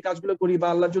আল্লাহর জন্য যে কাজগুলো করি বা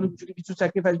আল্লাহর জন্য যদি কিছু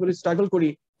স্যাক্রিফাইস করি, স্ট্রাগল করি,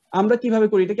 আমরা কিভাবে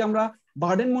করি, এটাকে আমরা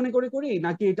বার্ডেন মনে করে করি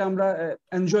নাকি এটা আমরা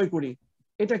এনজয় করি,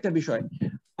 এটা একটা বিষয়।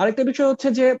 আরেকটা বিষয় হচ্ছে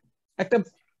যে একটা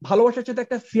ভালোবাসার সাথে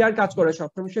একটা ফিয়ার কাজ করে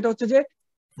সবসময়, সেটা হচ্ছে যে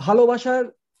ভালোবাসার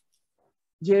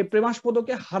যে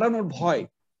প্রেমাস্পদকে হারানোর ভয়।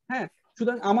 হ্যাঁ,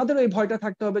 সুতরাং আমাদের এই ভয়টা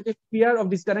থাকতে হবে যে ফিয়ার অফ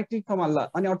ডিসকানেক্টিং ফ্রম আল্লাহ,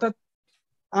 মানে অর্থাৎ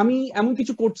আমি এমন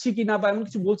কিছু করছি কিনা বা এমন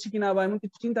কিছু বলছি কিনা বা এমন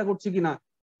কিছু চিন্তা করছি কিনা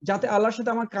যাতে আল্লাহর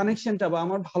সাথে আমার কানেকশনটা বা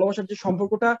আমার ভালোবাসার যে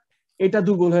সম্পর্কটা এটা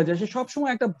দুর্বল হয়ে যায়। সে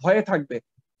সবসময় একটা ভয়ে থাকবে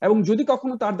এবং যদি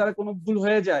কখনো তার দ্বারা কোনো ভুল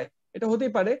হয়ে যায়, এটা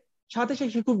হতেই পারে, সাথে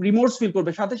সাথে সে খুব রিমোর্স ফিল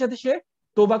করবে, সাথে সাথে সে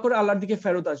তোবা করে আল্লাহর দিকে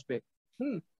ফেরত আসবে।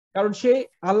 কারণ সে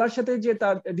আল্লাহর সাথে যে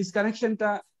তার ডিসকানেকশনটা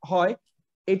হয়,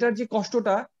 এটার যে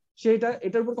কষ্টটা সেটা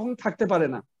এটার উপর কখনো থাকতে পারে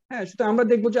না। হ্যাঁ, সুতরাং আমরা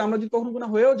দেখবো যে আমরা যদি কখনো কোনো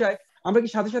হয়েও যায়, আমরা কি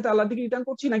সাথে সাথে আল্লাহর দিকে রিটার্ন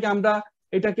করছি নাকি আমরা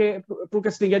এটাকে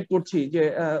প্রোক্রাস্টিনেট করছি যে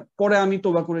পরে আমি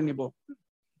তোবা করে নিব,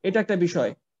 এটা একটা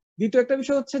বিষয়। দ্বিতীয় একটা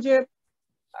বিষয় হচ্ছে যে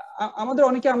আমাদের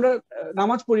অনেকে আমরা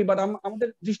নামাজ পড়ি, বাট আমাদের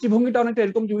দৃষ্টিভঙ্গিটা অনেকটা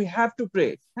এরকম যে উই হ্যাভ টু প্রে।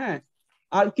 হ্যাঁ,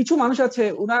 আর কিছু মানুষ আছে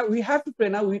ওনার উই হ্যাভ টু প্রে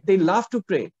না, দে লাভ টু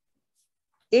প্রে।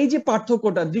 এই যে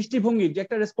পার্থক্যটা দৃষ্টিভঙ্গির, যে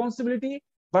একটা রেসপন্সিবিলিটি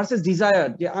ভার্সেস ডিজায়ার,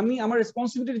 যে আমি আমার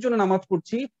রেসপন্সিবিলিটির জন্য নামাজ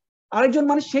পড়ছি, আরেকজন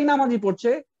মানুষ সেই নামাজই পড়ছে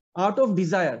আউট অফ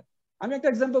ডিজায়ার। আমি একটা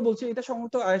এক্সাম্পল বলছি, এটা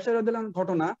সম্ভবত আয়েশা রাদিয়াল্লাহু আনহার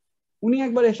ঘটনা। উনি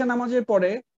একবার এশা নামাজের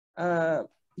পরে আহ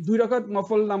 2 রাকাত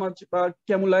নফল নামাজ বা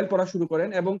কিয়ামুল লাইল পড়া শুরু করেন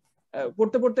এবং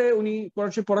পড়তে পড়তে উনি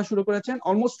পড়া শুরু করেছেন,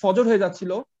 অলমোস্ট ফজর হয়ে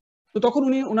যাচ্ছিল। তো তখন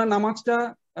উনি ওনার নামাজটা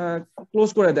ক্লোজ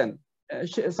করে দেন।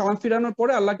 সালাম ফিরানোর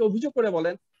পরে আল্লাহকে অভিযোগ করে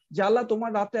বলেন যে আল্লাহ,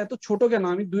 তোমার রাতটা এত ছোট কেন,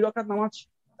 আমি 2 রাকাত নামাজ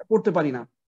পড়তে পারি না।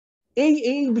 এই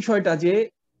এই বিষয়টা যে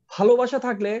ভালোবাসা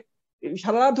থাকলে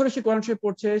সারা রাত ধরে সে কোরআন শরীফ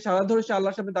পড়ছে, সারা রাত ধরে সে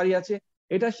আল্লাহর সামনে দাঁড়িয়ে আছে,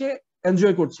 এটা সে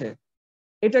এনজয় করছে,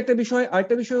 এটা একটা বিষয়।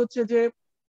 আরেকটা বিষয় হচ্ছে যে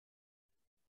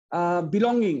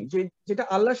বিলঙ্গিং, যেটা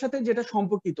আল্লাহর সাথে যেটা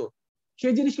সম্পর্কিত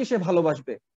সেই জিনিসকে সে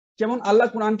ভালোবাসবে। যেমন আল্লাহ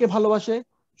কোরআনকে ভালোবাসে,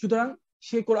 সুতরাং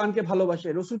সে কোরআনকে ভালোবাসে,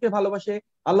 রসুলকে ভালোবাসে,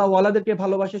 আল্লাহ ওয়ালাদেরকে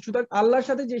ভালোবাসে, সুতরাং আল্লাহর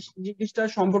সাথে যে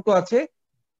জিনিসটার সম্পর্ক আছে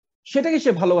সেটাকে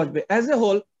সে ভালোবাসবে। অ্যাজ এ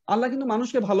হোল আল্লাহ কিন্তু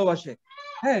মানুষকে ভালোবাসে,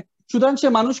 হ্যাঁ, সুতরাং সে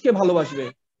মানুষকে ভালোবাসবে,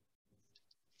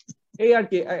 এই আর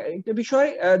কি একটা বিষয়।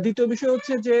 দ্বিতীয় বিষয়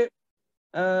হচ্ছে যে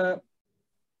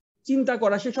চিন্তা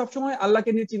করা, সে সবসময়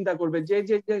আল্লাহকে নিয়ে চিন্তা করবে, যে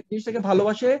যে জিনিসটাকে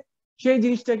ভালোবাসে সেই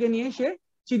জিনিসটাকে নিয়ে সে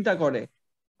চিন্তা করে।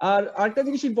 আর আরেকটা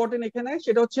জিনিস ইম্পর্টেন্ট এখানে,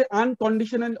 সেটা হচ্ছে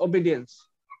unconditional obedience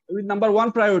with number one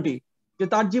priority, যে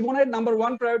তার জীবনের নাম্বার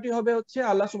ওয়ান প্রায়োরিটি হবে হচ্ছে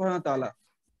আল্লাহ সুবহানাহু ওয়া তাআলা।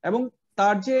 এবং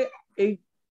তার যে এই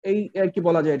এই কি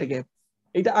বলা যায় এটাকে,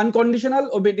 এটা আনকন্ডিশনাল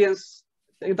ওবিডিয়েন্স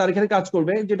তার এখানে কাজ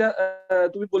করবে, যেটা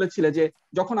তুমি বলেছিলে যে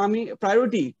যখন আমি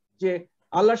প্রায়োরিটি, যে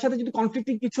আল্লাহর সাথে যদি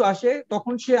কনফ্লিক্টিং কিছু আসে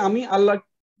তখন সে আমি আল্লাহ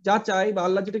যা চাই বা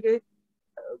আল্লাহ যেটাকে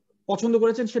পছন্দ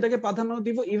করেছেন সেটাকে প্রাধান্য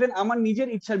দিব, ইভেন আমার নিজের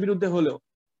ইচ্ছার বিরুদ্ধে হলেও।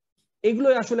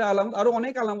 এগুলোই আসলে আলামত, আরো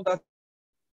অনেক আলামত আছে।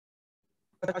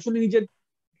 আসলে নিজের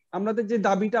আমাদের যে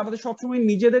দাবিটা, আমাদের সবসময়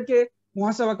নিজেদেরকে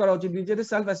মুহাসাবা করা উচিত, নিজেদের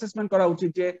সেলফ অ্যাসেসমেন্ট করা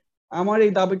উচিত যে আমার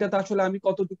এই দাবিটাতে আসলে আমি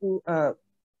কতটুকু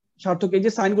সার্থক। এই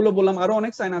যে সাইন গুলো বললাম, আরো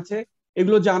অনেক সাইন আছে,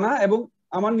 এগুলো জানা এবং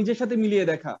আমার নিজের সাথে মিলিয়ে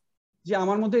দেখা যে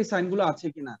আমার মধ্যে এই সাইন গুলো আছে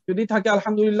কিনা। যদি থাকে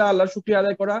আলহামদুলিল্লাহ, আল্লাহর শুকরিয়া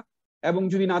আদায় করা, এবং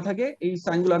যদি না থাকে এই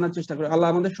সাইন গুলো আনার চেষ্টা করা। আল্লাহ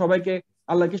আমাদের সবাইকে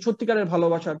আল্লাহকে সত্যিকারের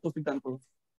ভালোবাসার তৌফিক দান করুন।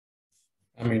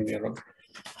 আমিন ইয়া রাব।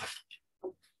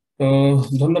 তো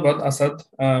ধন্যবাদ আসাদ।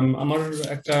 আমার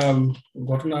একটা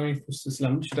ঘটনা আমি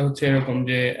খুঁজতেছিলাম, সেটা হচ্ছে এরকম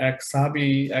যে এক সাহাবী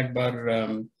একবার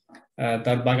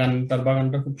তার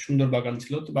বাগানটা খুব সুন্দর বাগান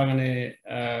ছিল, তো বাগানে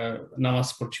নামাজ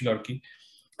পড়ছিল আর কি।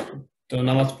 তো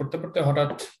নামাজ পড়তে পড়তে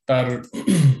হঠাৎ তার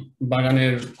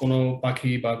বাগানের কোনো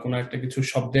পাখি বা কোনো একটা কিছু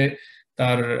শব্দে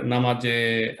তার নামাজে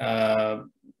আহ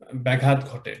ব্যাঘাত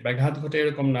ঘটে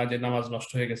এরকম না যে নামাজ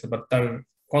নষ্ট হয়ে গেছে, বাট তার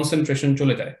কনসেন্ট্রেশন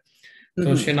চলে যায়। তো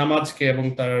সে নামাজকে এবং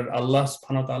তার আল্লাহ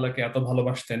সুবহানাহু ওয়া তাআলাকে এত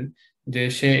ভালোবাসতেন যে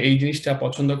সে এই জিনিসটা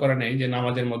পছন্দ করে নাই যে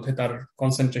নামাজের মধ্যে তার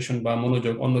কনসেন্ট্রেশন বা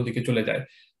মনোযোগ অন্যদিকে চলে যায়।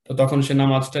 তো তখন সে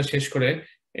নামাজটা শেষ করে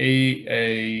এই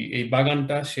এই এই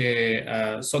বাগানটা সে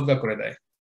সদকা করে দেয়।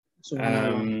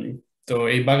 সুবহানাল্লাহ। তো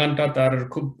এই বাগানটা তার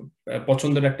খুব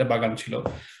পছন্দের একটা বাগান ছিল।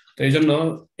 তো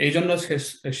এই জন্য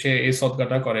সে এই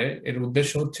সদকাটা করে। এর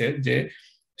উদ্দেশ্য হচ্ছে যে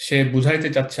সে বুঝাইতে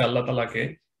চাচ্ছে আল্লাহ তাআলাকে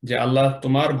যে আল্লাহ,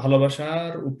 তোমার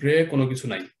ভালোবাসার উপরে কোনো কিছু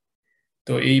নাই।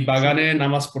 তো এই বাগানে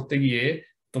নামাজ পড়তে গিয়ে,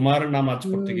 তোমার নামাজ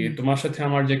পড়তে গিয়ে তোমার সাথে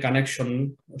আমার যে কানেকশন,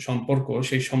 সম্পর্ক,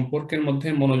 সেই সম্পর্কের মধ্যে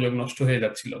মনোযোগ নষ্ট হয়ে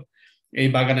যাচ্ছিল এই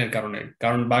বাগানের কারণে।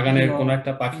 কারণ বাগানের কোনো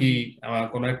একটা পাখি,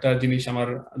 কোনো একটা জিনিস আমার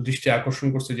দৃষ্টি আকর্ষণ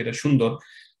করছে যেটা সুন্দর।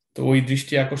 তো ওই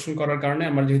দৃষ্টি আকর্ষণ করার কারণে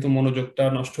আমার যেহেতু মনোযোগটা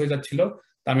নষ্ট হয়ে যাচ্ছিল,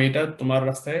 তা আমি এটা তোমার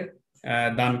রাস্তায়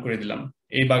দান করে দিলাম।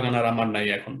 এই বাগান আর আমার নাই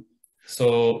এখন। সো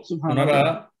ওনারা সুবহানাল্লাহ।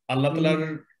 আল্লাহ তাআলার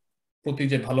প্রতি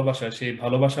যে ভালোবাসা, সেই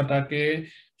ভালোবাসাটাকে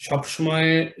সবসময়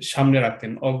সামনে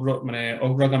রাখতেন,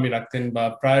 অগ্রগামী রাখতেন বা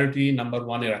প্রায়োরিটি নাম্বার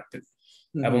ওয়ানে রাখতেন।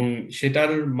 এবং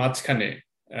সেটার মাঝখানে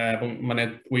এবং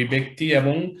ওই ব্যক্তি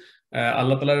এবং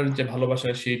আল্লাহ তাআলার যে ভালোবাসা,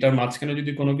 সেটার মাঝখানে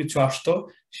যদি কোনো কিছু আসতো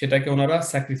সেটাকে ওনারা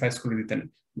স্যাক্রিফাইস করে দিতেন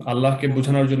আল্লাহকে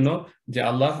বোঝানোর জন্য যে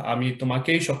আল্লাহ, আমি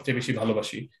তোমাকেই সবচেয়ে বেশি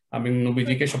ভালোবাসি, আমি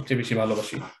নবীজিকে সবচেয়ে বেশি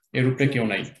ভালোবাসি, এর উপরে কেউ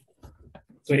নাই।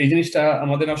 তো এই জিনিসটা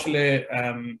আমাদের আসলে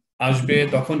আসবে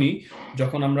তখনই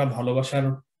যখন আমরা ভালোবাসার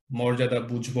মর্যাদা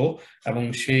বুঝবো এবং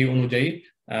সেই অনুযায়ী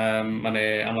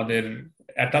আমাদের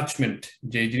অ্যাটাচমেন্ট,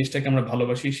 যে জিনিসটাকে আমরা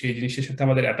ভালোবাসি সেই জিনিসের সাথে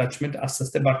আমাদের অ্যাটাচমেন্ট আস্তে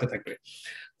আস্তে বাড়তে থাকবে।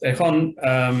 তো এখন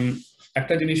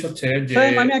একটা জিনিস হচ্ছে যে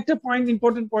আমি একটা পয়েন্ট,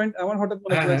 ইম্পর্টেন্ট পয়েন্ট আমার হঠাৎ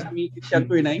মনে পড়েছে, আমি শেয়ার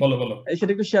করি নাই, বলো বলো।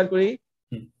 সেটা একটু শেয়ার করি।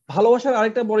 ভালোবাসার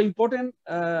আরেকটা বড় ইম্পর্টেন্ট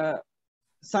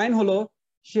সাইন হলো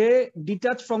সে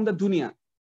ডিটাচ ফ্রম দ্য দুনিয়া।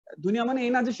 দুনিয়া মানে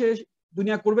এই না যে সে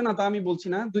দুনিয়া করবে না, তা আমি বলছি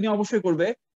না, দুনিয়া অবশ্যই করবে,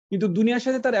 কিন্তু দুনিয়ার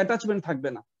সাথে তার অ্যাটাচমেন্ট থাকবে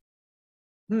না।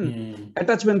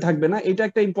 অ্যাটাচমেন্ট থাকবে না, এটা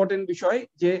একটা ইম্পর্টেন্ট বিষয়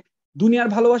যে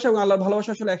দুনিয়ার ভালোবাসা এবং আল্লাহর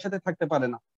ভালোবাসা আসলে একসাথে থাকতে পারে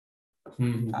না।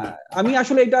 আমি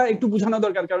আসলে এটা একটু বোঝানো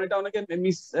দরকার, কারণ এটা অনেকে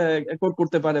মিস কোট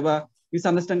করতে পারে বা মিস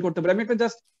আন্ডারস্ট্যান্ড করতে পারে। আমি একটা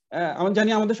জাস্ট আমি জানি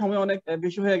আমাদের সময় অনেক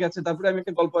বেশি হয়ে গেছে, তারপরে আমি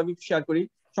একটা গল্প আমি শেয়ার করি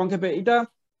সংক্ষেপে। এটা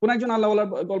কোন একজন আল্লাহওয়ালার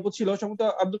গল্প ছিল, সম্ভবত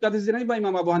আব্দুল কাদের জিলানী বা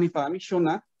ইমাম আবু হানিফা, আমি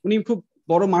শোনা। উনি খুব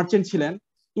বড় মার্চেন্ট ছিলেন।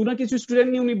 উনার কিছু স্টুডেন্ট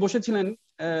নিয়ে উনি বসেছিলেন।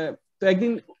 তো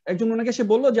একদিন একজন ওনাকে সে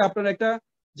বললো যে আপনার একটা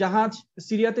জাহাজ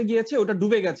সিরিয়াতে গিয়েছে, ওটা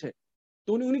ডুবে গেছে। তো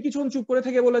উনি কিছুক্ষণ চুপ করে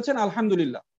থেকে বলেছেন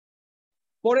আলহামদুলিল্লাহ।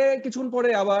 পরে কিছুক্ষণ পরে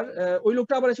আবার ওই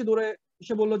লোকটা আবার এসে দৌড়ে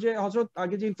এসে বললো যে হযরত,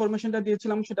 আগে যে ইনফরমেশনটা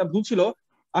দিয়েছিলাম সেটা ভুল ছিল,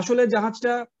 আসলে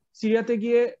জাহাজটা সিরিয়াতে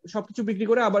গিয়ে সবকিছু বিক্রি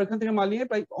করে আবার এখান থেকে মাল নিয়ে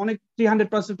প্রায় অনেক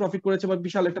 300% প্রফিট করেছে বা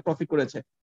বিশাল একটা প্রফিট করেছে।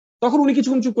 তখন উনি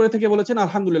কিছুক্ষণ চুপ করে থেকে বলেছেন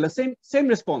আলহামদুলিল্লাহ, সেম সেম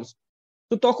রেসপন্স।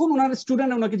 তো তখন ওনার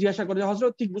স্টুডেন্ট ওনাকে জিজ্ঞাসা করে,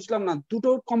 হযরত ঠিক বুঝলাম না, দুটো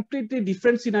কমপ্লিটলি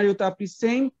ডিফারেন্ট সিনারিওতে আপনি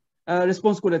সেম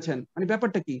রেসপন্স করেছেন, মানে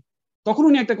ব্যাপারটা কি? তখন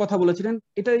উনি একটা কথা বলেছিলেন,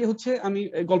 এটাই হচ্ছে আমি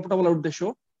গল্পটা বলার উদ্দেশ্য।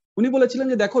 উনি বলেছিলেন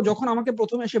যে দেখো, যখন আমাকে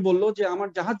প্রথমে এসে বললো যে আমার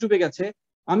জাহাজ ডুবে গেছে,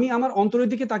 আমি আমার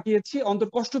অন্তরের দিকে তাকিয়েছি অন্তর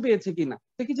কষ্ট পেয়েছে কিনা,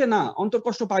 দেখি যে না, অন্তর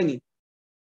কষ্ট পাইনি।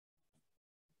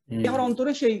 আমার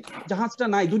অন্তরে সেই জাহাজটা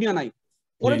নাই, দুনিয়া নাই।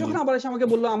 পরে যখন আবার এসে আমাকে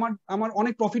বললো আমার আমার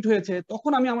অনেক প্রফিট হয়েছে,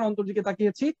 তখন আমি আমার অন্তর দিকে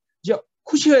তাকিয়েছি যে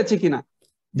খুশি হয়েছে কিনা,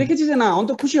 দেখেছি যে না,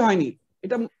 অন্তর খুশি হয়নি।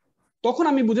 এটা তখন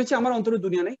আমি বুঝেছি আমার অন্তরে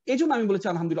দুনিয়া নেই, এই জন্য আমি বলেছি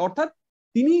আলহামদুলিল্লাহ। অর্থাৎ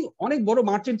তিনি অনেক বড়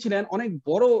মার্চেন্ট ছিলেন, অনেক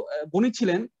বড় বণিক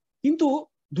ছিলেন, কিন্তু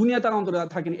দুনিয়া তার অন্তরে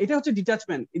থাকেনি। এটা হচ্ছে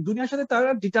ডিটাচমেন্ট। এই দুনিয়ার সাথে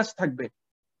তারা ডিটাচ থাকবে,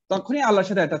 তখনই আল্লাহর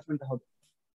সাথে অ্যাটাচমেন্ট হবে।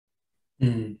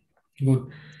 গুড।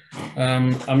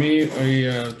 আমি ওই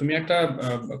তুমি একটা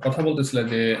কথা বলতেছিলে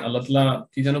যে আল্লাহ তাআলা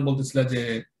কি যেন বলতেছিলে যে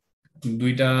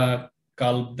দুইটা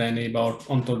কাল্ব দেয় নেই বা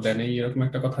অন্তর দেয় নেই, এরকম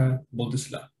একটা কথা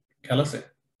বলতেছিলাম, খেয়াল আছে?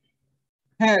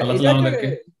 হ্যাঁ আল্লাহ এটা তাআলা একটা, আমাদেরকে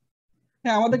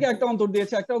হ্যাঁ আমাদেরকে একটা অন্তর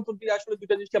দিয়েছে, একটা অন্তর দিয়ে আসলে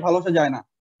দুইটা জিনিসকে ভালোবাসা যায় না।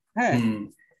 হ্যাঁ হুম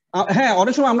হ্যাঁ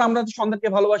অনেক সময় আমরা আমরা সন্তানকে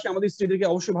ভালোবাসি, আমাদের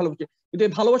স্ত্রীদেরকে অবশ্যই ভালোবাসি, কিন্তু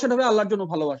এই ভালোবাসাটা হবে আল্লাহর জন্য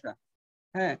ভালোবাসা।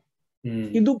 হ্যাঁ হুম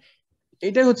কিন্তু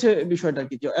এটাই হচ্ছে বিষয়টা আর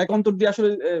কি, যে এক অন্তর দিয়ে আসলে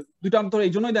দুইটা অন্তর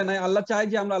এই জন্যই দেয় না, আল্লাহ চায়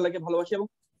যে আমরা আল্লাহকে ভালোবাসি, এবং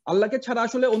আল্লাহকে ছাড়া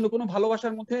আসলে অন্য কোনো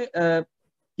ভালোবাসার মধ্যে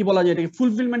কি বলা যায়, এটাকে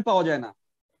ফুলফিলমেন্ট পাওয়া যায় না।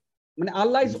 মানে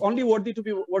আল্লাহ is hmm. Only worthy two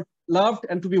be loved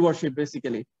and two B worship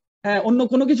basically. হ্যাঁ অন্য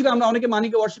কোনো কিছুকে আমরা অনেকে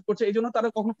মানিকে ওয়ার্শিপ করছে, এই জন্য তারা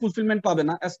কখনো ফুলফিলমেন্ট পাবে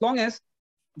না। অ্যাজ লং এজ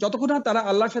যতক্ষণ না তারা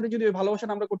আল্লাহর সাথে যদি ওই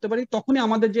ভালোবাসাটা আমরা করতে পারি, তখনই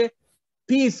আমাদের যে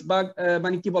পিস বা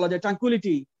মানে কি বলা যায়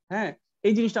ট্রাঙ্কুইলিটি, হ্যাঁ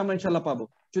এই জিনিসটা আমরা ইনশাল্লাহ পাবো,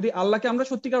 যদি আল্লাহকে আমরা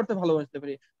সত্যিকার অর্থে ভালোবাসতে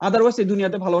পারি। আদারওয়াইজ এই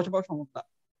দুনিয়াতে ভালোবাসা পাওয়া সম্ভব না।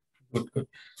 গুড গুড,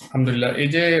 আলহামদুলিল্লাহ। এই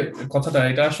যে কথাটা,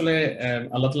 এটা আসলে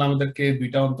আল্লাহ তাআলা আমাদেরকে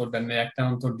দুইটা অন্তর দেন না, একটা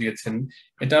অন্তর দিয়েছেন।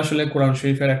 এটা আসলে কোরআন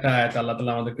শরীফের একটা আয়াত আল্লাহ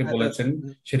তাআলা আমাদেরকে বলেছেন।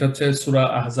 সেটা হচ্ছে সূরা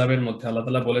আহজাবের মধ্যে আল্লাহ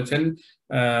তাআলা বলেছেন,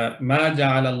 মা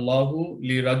জাআলাল্লাহু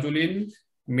লিরাজুলিন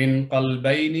মিন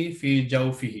কলবাইনি ফি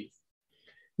জাওফিহি।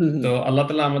 তো আল্লাহ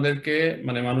তাআলা আমাদেরকে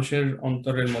মানে মানুষের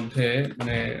অন্তরের মধ্যে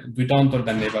মানে দুইটা অন্তর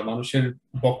দেন নাই, বা মানুষের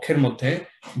বক্ষের মধ্যে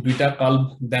দুইটা কাল্ব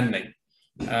দেন নাই।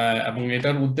 এবং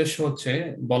এটার উদ্দেশ্য হচ্ছে,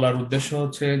 বলার উদ্দেশ্য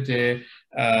হচ্ছে যে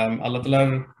আল্লাহ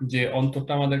তাআলার যে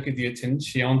অন্তরটা আমাদেরকে দিয়েছেন,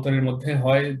 সেই অন্তরের মধ্যে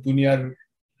হয় দুনিয়ার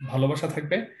ভালোবাসা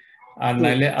থাকবে, আর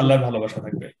নাইলে আল্লাহর ভালোবাসা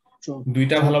থাকবে।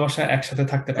 দুইটা ভালোবাসা একসাথে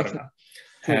থাকতে পারে না।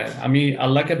 হ্যাঁ, আমি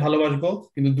আল্লাহকে ভালোবাসবো,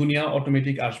 কিন্তু দুনিয়া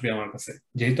অটোমেটিক আসবে আমার কাছে,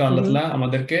 যেহেতু আল্লাহ তাআলা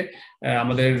আমাদেরকে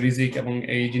আমাদের রিজিক এবং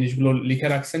এই জিনিসগুলো লিখে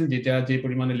রাখছেন, যেটা যে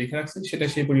পরিমাণে লিখে রাখছেন সেটা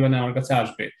সেই পরিমাণে আমার কাছে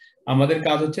আসবে। আমাদের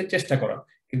কাজ হচ্ছে চেষ্টা করা,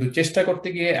 কিন্তু চেষ্টা করতে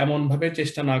গিয়ে এমন ভাবে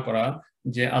চেষ্টা না করা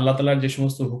যে আল্লাহ তাআলার যে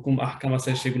সমস্ত হুকুম আহকাম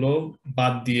আছে সেগুলো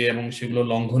বাদ দিয়ে এবং সেগুলো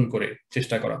লঙ্ঘন করে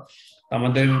চেষ্টা করা।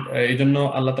 আমাদের এই জন্য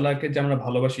আল্লাহ তাআলাকে যে আমরা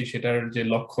ভালোবাসি সেটার যে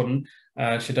লক্ষণ,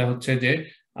 সেটা হচ্ছে যে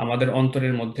আমাদের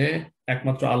অন্তরের মধ্যে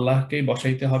একমাত্র আল্লাহকেই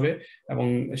বসাইতে হবে, এবং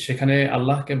সেখানে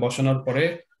আল্লাহকে বসানোর পরে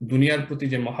দুনিয়ার প্রতি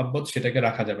যে মহাব্বত সেটাকে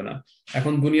রাখা যাবে না।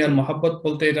 এখন দুনিয়ার মহাব্বত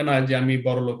বলতে এটা না যে আমি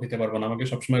বড় লোক হইতে পারবো না, আমাকে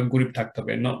সবসময় গরিব থাকতে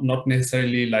হবে, not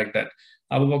necessarily like that.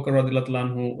 Abu Bakr রাদিয়াল্লাহু তাআলা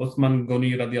আনহু, ওসমান গনি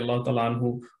রাদিয়াল্লাহু তাআলা আনহু,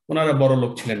 ওনারা বড়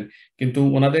লোক ছিলেন, কিন্তু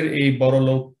ওনাদের এই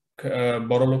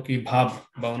বড়লোকি ভাব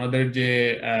বা ওনাদের যে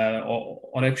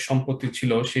অনেক সম্পত্তি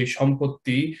ছিল, সেই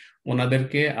সম্পত্তি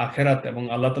ওনাদেরকে আখেরাত এবং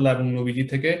আল্লাহ তাআলা এবং নবীজি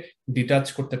থেকে ডিটাচ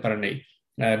করতে পারে নাই,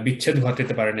 বিচ্ছেদ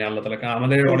ঘটাতে পারেনি আল্লাহ তাআলা।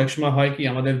 আমাদের অনেক সময় হয় কি,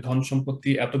 আমাদের ধন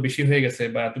সম্পত্তি এত বেশি হয়ে গেছে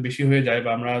বা এত বেশি হয়ে যায়,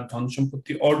 বা আমরা ধন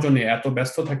সম্পত্তি অর্জনে এত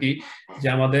ব্যস্ত থাকি যে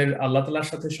আমাদের আল্লাহ তাআলার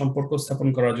সাথে সম্পর্ক স্থাপন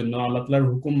করার জন্য, আল্লাহ তাআলার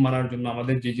হুকুম মানার জন্য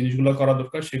আমাদের যে জিনিসগুলো করা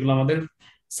দরকার সেগুলো আমাদের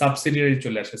সাবসিডিয়ারি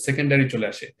চলে আসে, সেকেন্ডারি চলে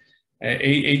আসে।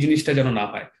 এই এই জিনিসটা যেন না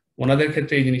হয়, ওনাদের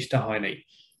ক্ষেত্রে এই জিনিসটা হয় নাই।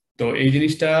 তো এই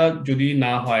জিনিসটা যদি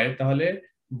না হয় তাহলে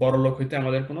বড়লোক হইতে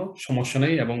আমাদের কোনো সমস্যা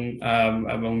নেই,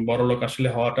 এবং বড়লোক আসলে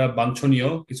হওয়াটা বাঞ্ছনীয়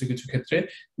কিছু কিছু ক্ষেত্রে,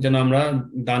 যেন আমরা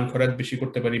দান খয়রাত বেশি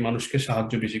করতে পারি, মানুষকে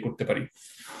সাহায্য বেশি করতে পারি।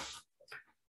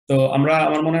 তো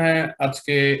আমার মনে হয়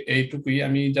আজকে এইটুকুই।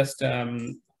 আমি জাস্ট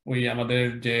ওই আমাদের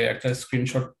যে একটা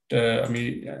স্ক্রিনশট আমি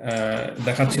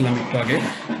দেখাচ্ছিলাম একটু আগে,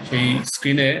 সেই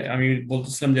স্ক্রিনে আমি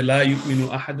বলতেছিলাম যে লা ইউমিনু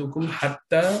আহাদুকুম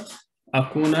হাত্তা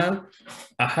আকুনা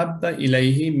আহাব্বা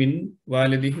ইলাইহি মিন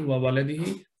ওয়ালিদিহি ওয়া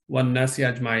ওয়ালাদিহি ওয়ান নাসি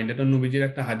আজমাইন। এটা নবীজির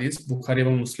একটা হাদিস, বুখারী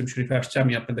এবং মুসলিম শরীফে আসছে,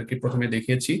 আমি আপনাদেরকে প্রথমে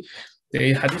দেখিয়েছি। তো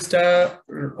এই হাদিসটার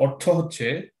অর্থ হচ্ছে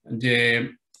যে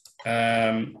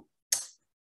আহ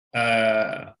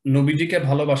নবীজিকে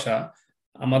ভালোবাসা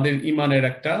আমাদের ইমানের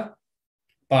একটা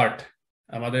পার্ট,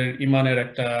 আমাদের ইমানের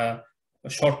একটা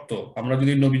শর্ত। আমরা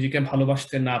যদি নবীজিকে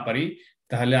ভালোবাসতে না পারি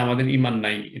তাহলে আমাদের ইমান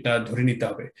নাই, এটা ধরে নিতে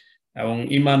হবে। এবং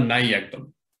ইমান নাই একদম,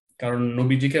 কারণ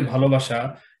নবীজিকে ভালোবাসা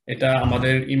এটা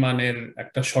আমাদের ইমানের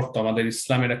একটা শর্ত, আমাদের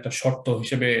ইসলামের একটা শর্ত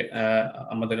হিসেবে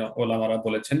আমাদের ওলামারা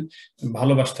বলেছেন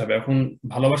ভালোবাসতে হবে। এখন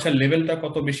ভালোবাসার লেভেলটা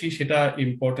কত বেশি সেটা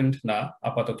ইম্পর্টেন্ট না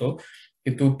আপাতত,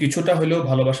 কিন্তু কিছুটা হলেও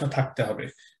ভালোবাসা থাকতে হবে,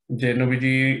 যে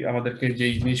নবীজি আমাদেরকে যে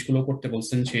জিনিসগুলো করতে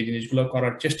বলছেন সেই জিনিসগুলো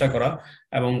করার চেষ্টা করা,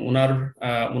 এবং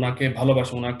ওনাকে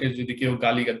ভালোবাসা। ওনাকে যদি কেউ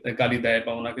গালি গালি দেয়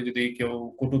বা ওনাকে যদি কেউ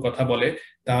কটু কথা বলে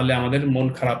তাহলে আমাদের মন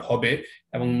খারাপ হবে,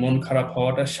 এবং মন খারাপ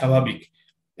হওয়াটা স্বাভাবিক।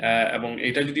 এবং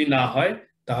এটা যদি না হয়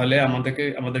তাহলে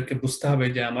আমাদেরকে বুঝতে হবে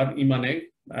যে আমার ইমানে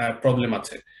প্রবলেম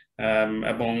আছে।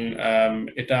 এবং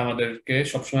এটা আমাদেরকে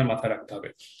সবসময় মাথায় রাখতে হবে।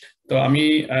 তো আমি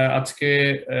আজকে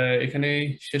এখানে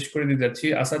শেষ করে দিতে যাচ্ছি।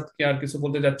 আসাদ, কি আর কিছু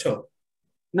বলতে যাচ্ছ?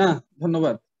 না,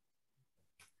 ধন্যবাদ।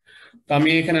 তো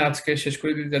আমি এখানে আজকে শেষ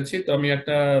করে দিতে যাচ্ছি। তো আমি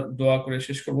একটা দোয়া করে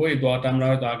শেষ করব, এই দোয়াটা আমরা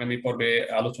হয়তো আগামী পর্বে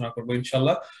আলোচনা করব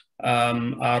ইনশাল্লাহ। আম,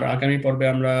 আর আগামী পর্বে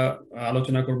আমরা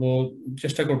আলোচনা করব,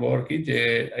 চেষ্টা করব আর কি, যে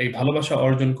এই ভালোবাসা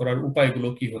অর্জন করার উপায়গুলো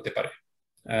কি হতে পারে।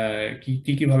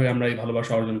 কিভাবে আমরা এই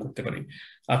ভালোবাসা অর্জন করতে পারি।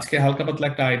 আজকে হালকা পাতলা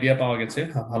একটা আইডিয়া পাওয়া গেছে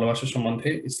ভালোবাসা সম্বন্ধে,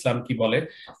 ইসলাম কি বলে,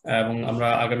 এবং আমরা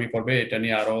আগামী পর্বে এটা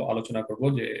নিয়ে আরো আলোচনা করব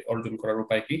যে অর্জন করার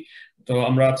উপায় কি। তো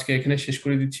আমরা আজকে এখানে শেষ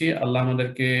করে দিচ্ছি। আল্লাহ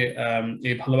আমাদেরকে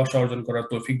এই ভালোবাসা অর্জন করার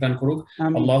তৌফিক দান করুক।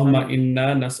 আমিন আল্লাহুম্মা আমিন। ইন্না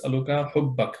নাসআলুকা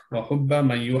হুব্বাক ওয়া হুব্বা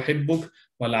মান ইউহিব্বুক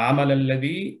ওয়াল আমাল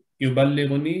আল্লাযী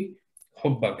ইউবাল্লিগুনি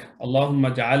হুব্বাক। আল্লাহুম্মা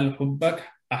জাআল হুব্বাক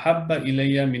আহাব্বা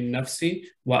ইলাইয়া মিন নাফসি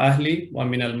ওয়া আহলি ওয়া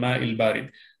মিনাল মাইল বারিদ।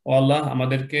 ও আল্লাহ,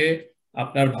 আমাদেরকে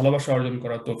আপনার ভালোবাসা অর্জন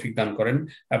করার তৌফিক দান করেন,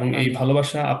 এবং এই আমিন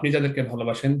ভালোবাসা আপনি যাদেরকে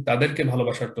ভালোবাসেন তাদেরকে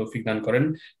ভালোবাসার তৌফিক দান করেন,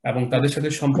 এবং তাদের সাথে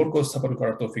সম্পর্ক স্থাপন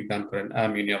করার তৌফিক দান করেন।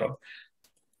 আমিন ইয়া রাব।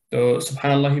 তো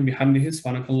সুবহানাল্লাহি বিহামদিহি,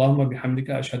 সুবহানাকাল্লাহুম্মা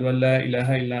বিহামদিকা, আশহাদু আল্লা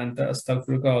ইলাহা ইল্লা আনতা,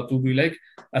 আস্তাগফিরুকা ওয়া আতুবু ইলাইক।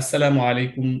 আসসালামু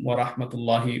আলাইকুম ওয়া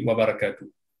রাহমাতুল্লাহি ওয়া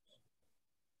বারাকাতুহু।